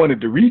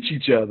wanted to reach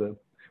each other,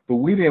 but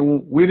we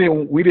didn't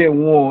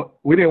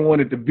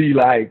want it to be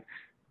like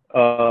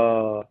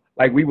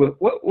we were.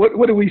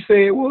 What did we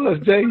say it was,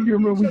 Jay? You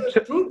remember?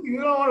 You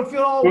don't want to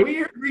feel all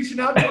weird reaching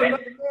out to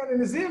another man in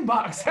his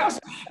inbox.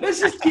 Let's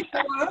just keep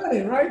it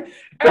 100, right?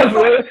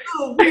 Everybody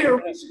feel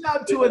weird reaching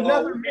out to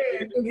another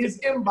man in his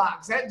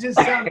inbox. That just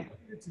sounded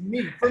weird to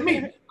me. For me,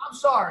 I'm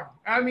sorry.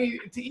 I mean,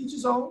 to each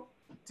his own.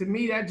 To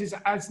me,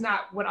 that's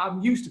not what I'm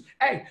used to.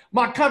 Hey,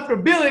 my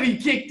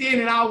comfortability kicked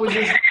in, and I was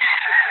just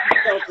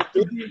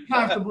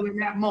comfortable in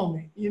that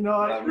moment. You know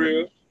what I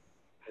mean?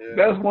 Yeah.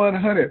 That's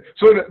 100.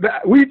 So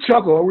we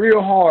chuckle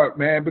real hard,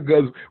 man,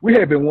 because we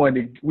had been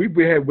wanting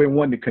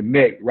to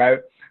connect,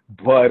 right?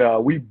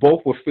 But we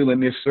both were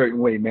feeling this certain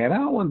way, man. I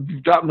don't want to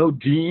drop no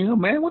DM,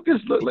 man. What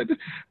this look like? This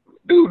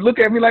dude look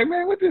at me like,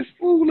 man, what this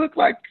fool look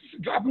like?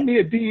 Dropping me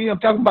a DM,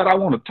 talking about I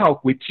want to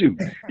talk with you.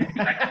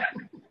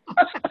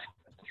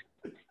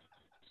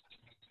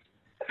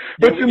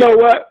 But you know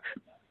what?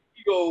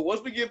 Ego.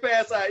 Once we get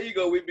past our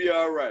ego, we be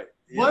all right.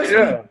 Once we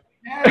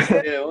pass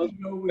our ego,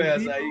 we be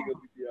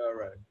all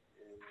right.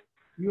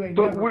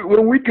 So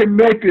when we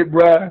connected,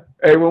 bruh,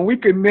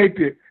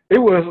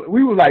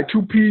 we was like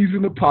two peas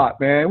in the pot,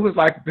 man. It was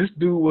like this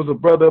dude was a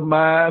brother of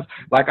mine.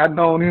 Like I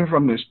known him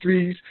from the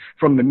streets,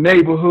 from the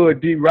neighborhood.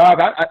 D Rob,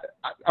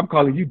 I'm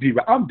calling you D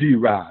Rob. I'm D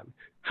Rob.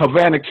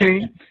 Havana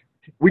King.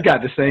 We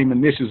got the same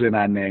initials in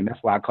our name.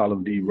 That's why I call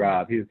him D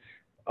Rob.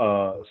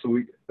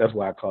 That's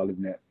why I call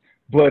him that.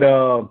 But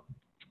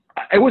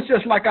it was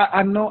just like I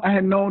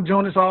had known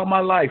Jonas all my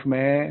life,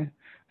 man.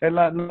 And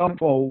I known him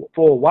for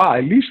a while,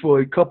 at least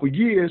for a couple of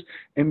years.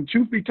 And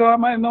truth be told, I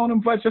might have known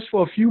him just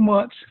for a few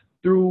months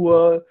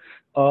through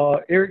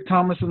Eric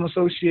Thomason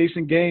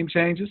Association Game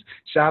Changers.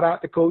 Shout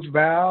out to Coach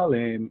Val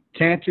and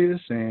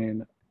Cantus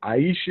and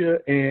Aisha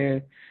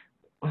and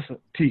what's up?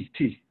 T.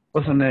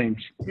 What's her name?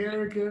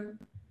 Erica.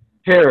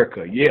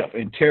 Terica, yeah,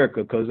 and Terica,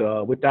 because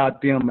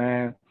without them,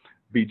 man,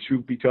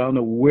 truth be told, I don't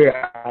know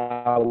where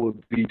I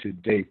would be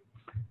today.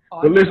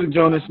 Oh, But listen,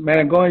 Jonas,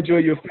 man, go enjoy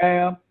your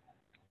fam.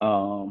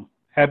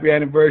 Happy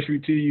anniversary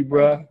to you,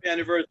 bruh. Happy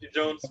anniversary,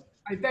 Jones.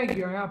 Hey, thank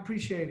you. I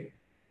appreciate it.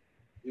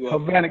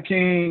 Havana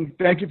King,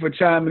 thank you for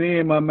chiming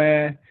in, my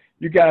man.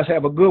 You guys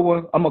have a good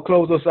one. I'm going to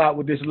close us out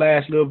with this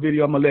last little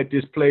video. I'm going to let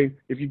this play.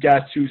 If you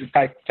guys choose to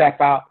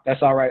tap out,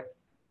 that's all right.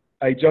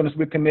 Hey, Jonas,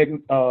 we'll connect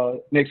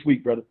next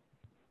week, brother.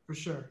 For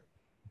sure.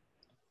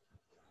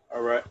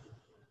 All right.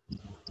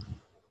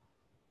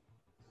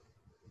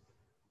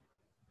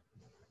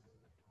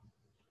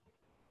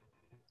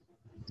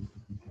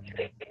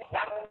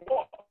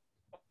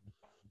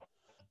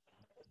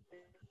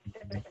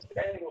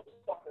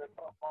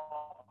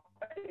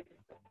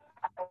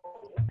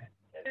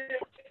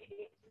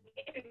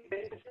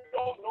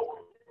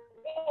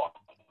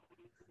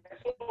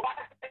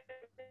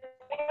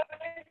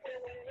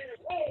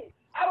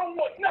 I don't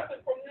want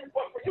nothing from you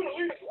but for you to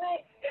leave this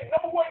room and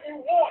know what you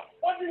want.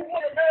 What do you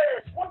want in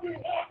marriage? What do you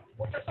want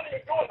with your son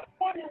and daughter?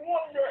 What do you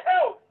want in your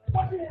health?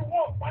 What do you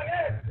want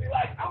financially?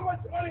 Like, how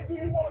much money do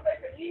you want to make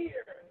a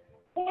year?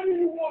 What do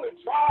you want to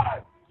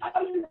drive?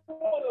 How do you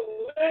want to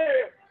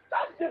live?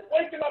 Stop just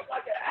waking up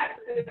like an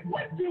accident.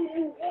 What do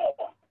you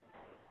want?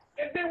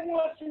 And then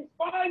once you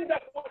find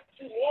out what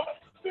you want,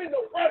 spend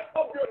the rest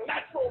of your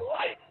natural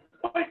life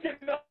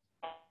waking up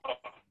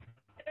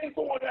and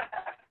going to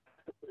happen.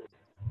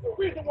 The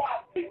reason why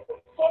I speak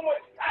with so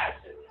much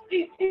passion,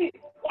 E.T.,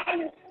 why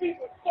do you speak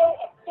with so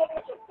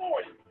much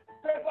authority?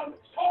 Because I'm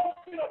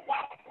talking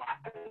about my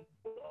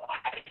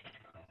life,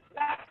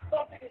 not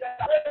something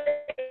that I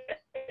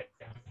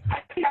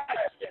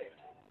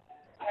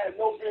had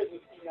no business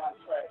eating out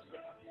of trash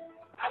can.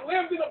 I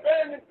lived in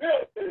abandoned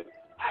buildings.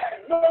 I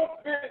had no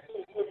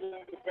business living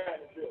in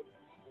abandoned buildings.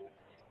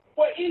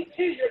 But E.T.,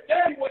 your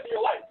daddy was in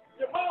your life.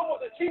 Your mom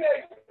was a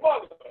teenage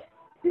mother.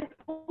 You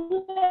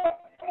grew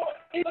up. Come on,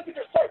 look at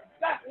your shirt.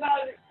 That's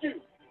not an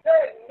excuse.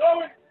 There is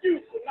no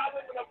excuse for not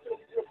living up to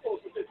your full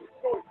potential.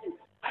 No excuse.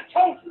 I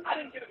told you I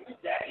didn't get a new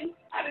daddy.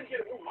 I didn't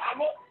get a new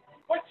mama.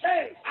 What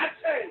changed? I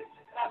changed.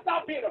 And I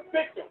stopped being a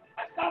victim.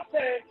 I stopped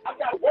saying I've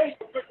got ways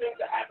for good things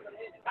to happen to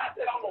me. I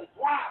said I'm going to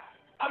grind.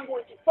 I'm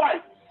going to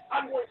fight.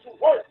 I'm going to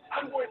work.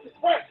 I'm going to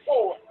press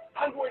forward.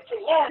 I'm going to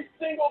learn every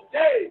single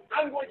day.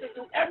 I'm going to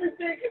do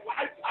everything in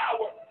my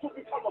power to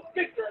become a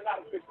victor and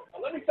not a victim. Now,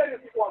 let me say this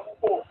before I move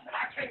forward. And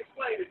I can't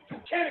explain it. You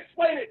can't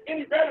explain it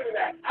any better than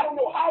that. I don't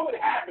know how it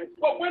happened,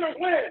 but winners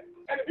win.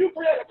 And if you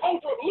create a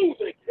culture of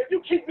losing, if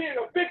you keep being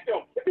a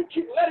victim, if you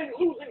keep letting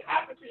losing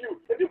happen to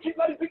you, if you keep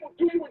letting people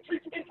do you and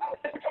treat you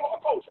intolerant, it's become a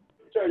culture.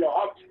 Tell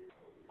y'all,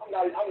 I'm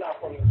not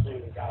from New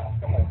Zealand, guys.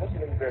 Come on, listen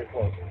to me very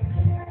close.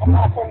 I'm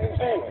not from New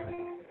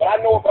Zealand, but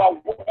I know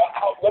about.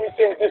 Let me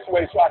say it this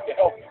way so I can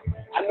help you.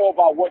 I know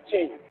about what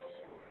team.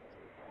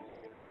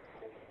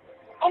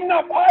 I've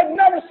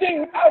never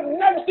seen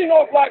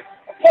All Blacks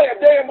play a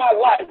day in my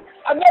life.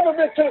 I've never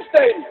been to the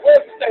stadium.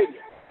 Where's the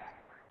stadium?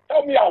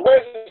 Help me out.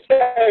 Where's the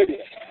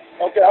stadium?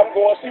 Okay, I'm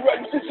going. See what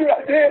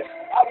I did?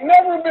 I've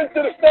never been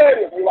to the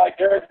stadium. You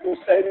like Eric to the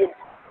stadium?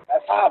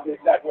 That's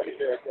Hobbit. That way,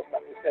 Eric. That's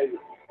not the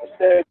stadium. The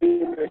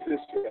stadium is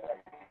this way.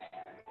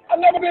 I've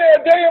never been there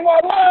a day in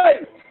my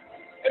life.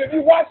 And if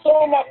you watch some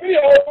of my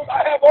videos,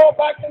 I have All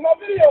Blacks in my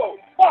videos.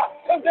 Why?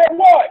 Because they're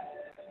what?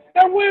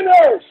 They're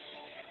winners.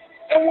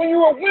 And when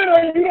you're a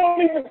winner, you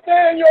don't even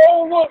stay in your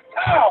own little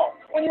town.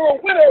 When you're a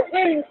winner,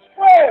 winning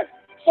spreads.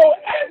 So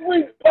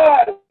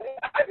everybody,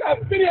 I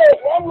got videos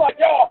where I'm like,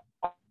 y'all,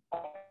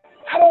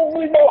 I don't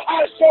really know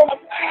how to show my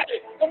passion.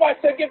 Somebody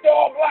said, get the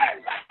All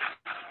Blacks.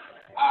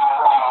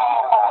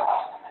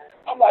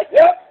 I'm like,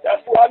 yep,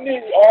 that's what I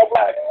need, All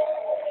Blacks.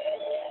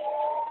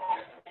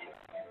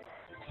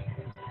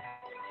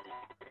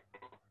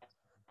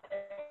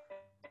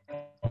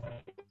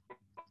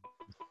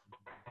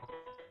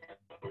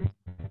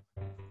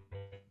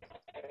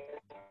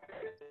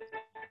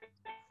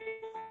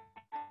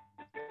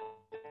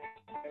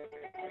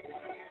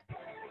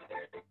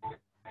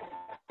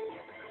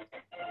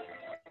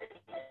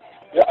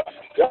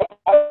 Yep,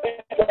 I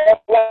need the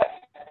All Blacks.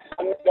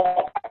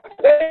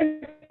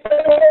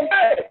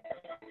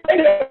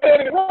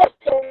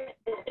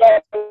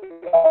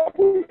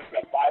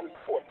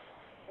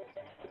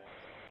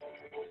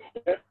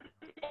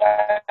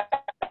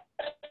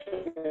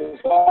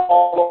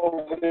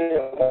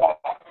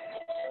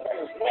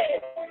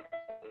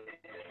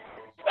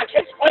 I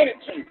can't explain it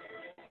to you.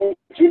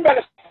 But you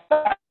better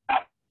stop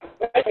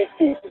making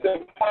excuses and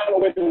find a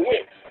way to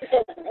win.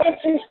 Because once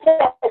you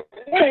start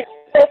winning,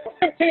 go from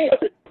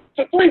 1,500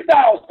 to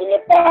 3,000 to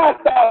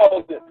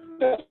 5,000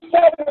 to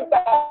 7,000.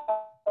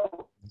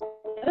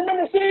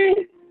 Remember,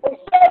 see, from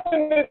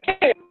 7 to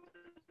 10.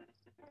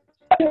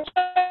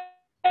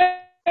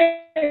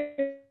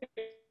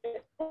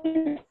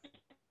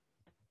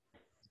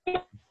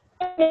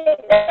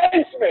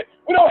 Basement.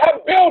 We don't have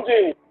a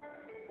building.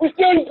 We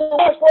still use the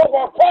garage for all of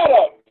our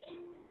products.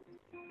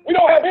 We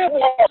don't have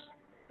inventory.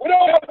 We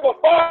don't have a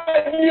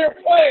 5-year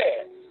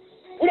plan.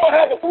 We don't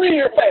have a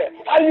 3-year plan.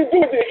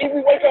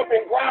 wake up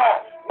and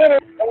grind. Winner.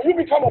 And when you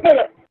become a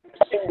winner,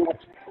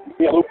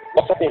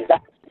 what's the thing?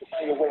 That's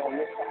your way on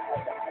this side.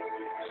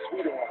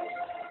 Sweeter one.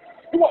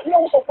 You know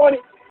what's so funny?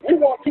 We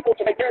want people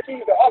to make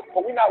guarantees to us,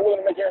 but we're not willing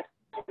to make guarantees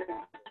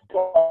to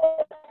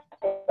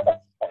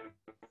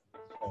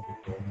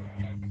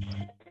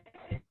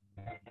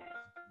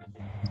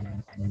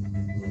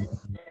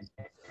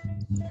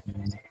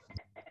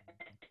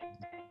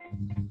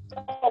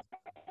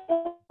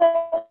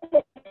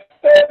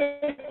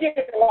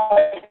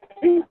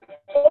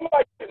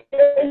somebody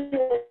say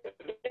you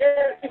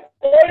guarantee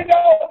 $30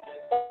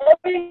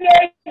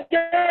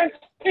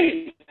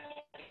 guarantee.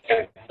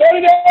 And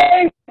 30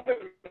 days,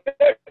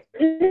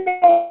 you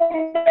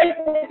don't make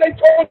what they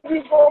told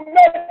you for a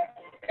minute.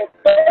 And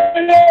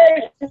 30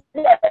 days,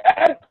 you have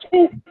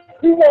attitude,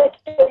 you want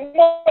your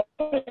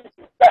money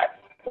back.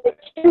 But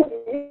you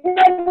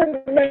never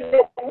make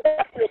your money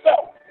back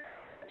yourself.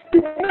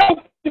 You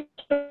never get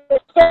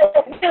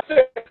yourself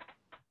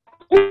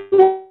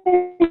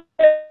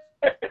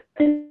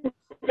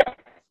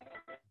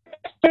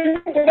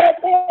to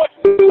that point,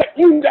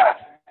 you die.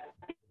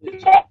 You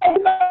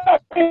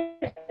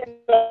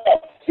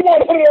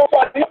want to put it on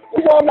my deal.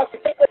 You know I'm not to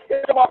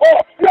my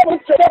ball. You ever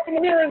look yourself in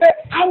the mirror and say,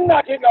 I'm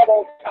not getting up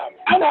on time.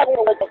 I'm not going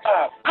to wake up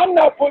time. I'm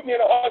not putting in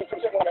 100% on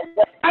that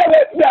work. I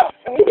let down.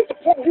 And you get to the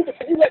point where you can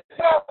say, you let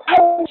down.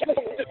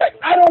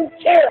 I don't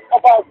care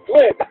about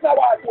Glenn. That's not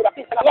why I do what I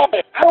do. And I love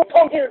it. I don't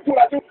come here and do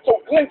what I do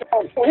so Glenn can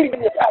come. So he can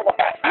give me a pat on my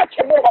back. I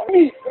care more about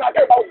me than I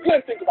care about what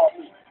Glenn thinks about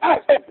me. I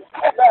have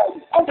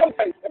value. I'm telling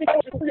you, let me tell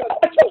you,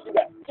 I chose to do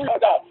that.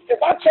 If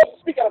I chose to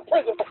speak at a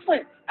prison for free,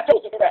 I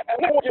chose to do that.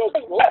 And no one gives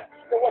less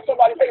than when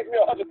somebody pays me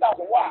 $100,000.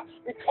 Why?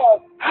 Because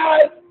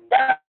I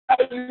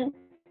value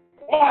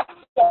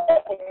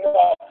myself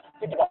enough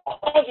to give 120%.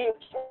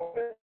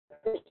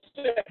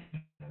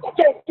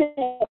 Don't do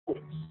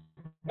it.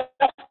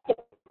 That's the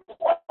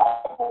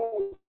problem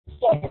with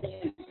some of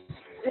you.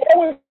 You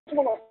always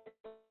want to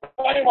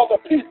blame other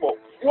people.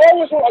 You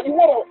want to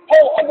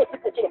hold other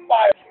people to the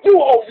fire.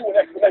 You owe you an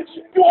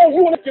explanation. You owe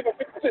you an giving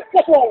 50%.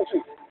 What's wrong with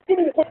you? You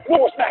need to put one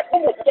more snack,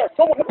 one more dessert,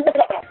 one more pick it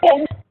up now.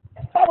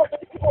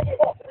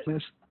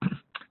 It's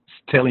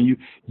telling you,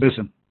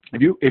 listen,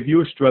 if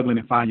you're struggling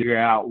to figure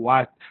out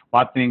why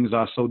things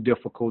are so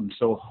difficult and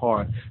so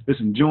hard,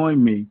 listen,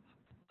 join me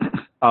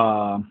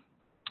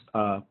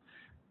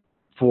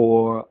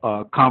for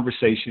a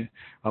conversation.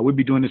 We'll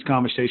be doing this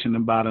conversation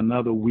in about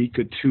another week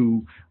or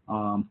two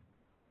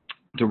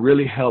to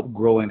really help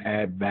grow and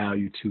add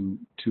value to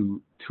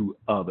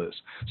others.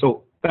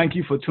 So thank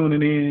you for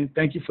tuning in.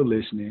 Thank you for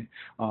listening.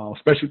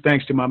 Special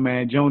thanks to my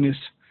man Jonas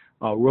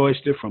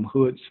Royster from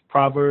Hood's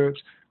Proverbs.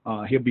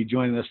 He'll be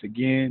joining us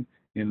again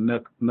in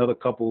another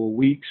couple of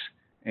weeks.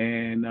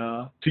 And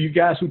to you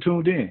guys who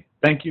tuned in,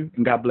 thank you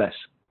and God bless.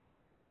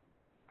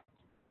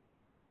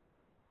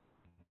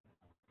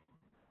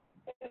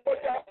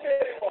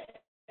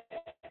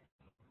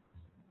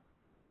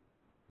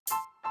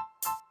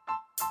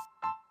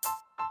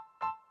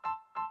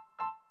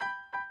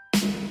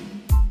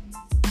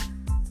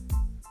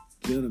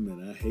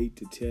 Gentlemen, I hate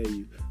to tell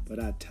you, but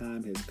our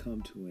time has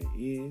come to an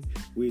end.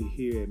 We're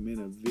here at Men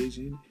of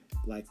Vision.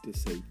 Like to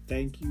say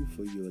thank you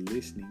for your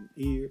listening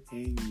ear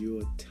and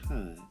your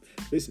time.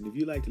 Listen, if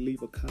you'd like to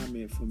leave a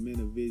comment for Men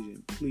of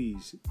Vision,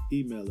 please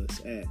email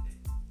us at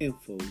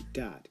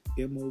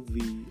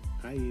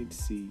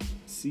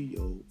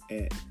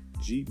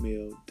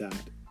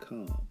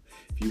info.movinco@gmail.com.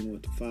 If you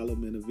want to follow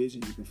Men of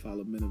Vision, you can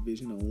follow Men of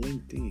Vision on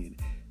LinkedIn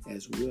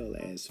as well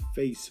as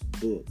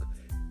Facebook.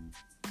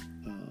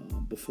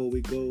 Before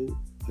we go,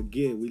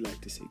 again, we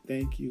like to say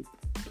thank you.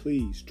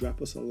 Please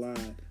drop us a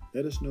line.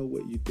 Let us know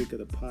what you think of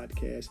the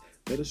podcast.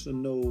 Let us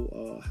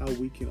know how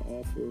we can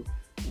offer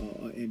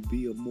and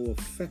be more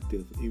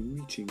effective in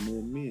reaching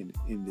more men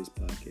in this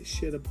podcast.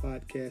 Share the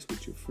podcast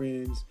with your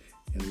friends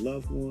and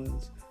loved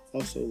ones.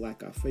 Also,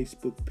 like our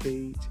Facebook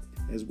page,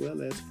 as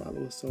well as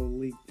follow us on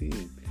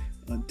LinkedIn.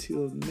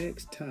 Until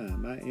next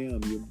time, I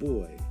am your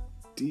boy,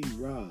 D.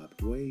 Rob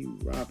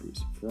Dwayne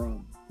Roberts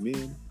from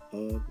Men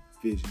of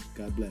Vision.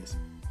 God bless.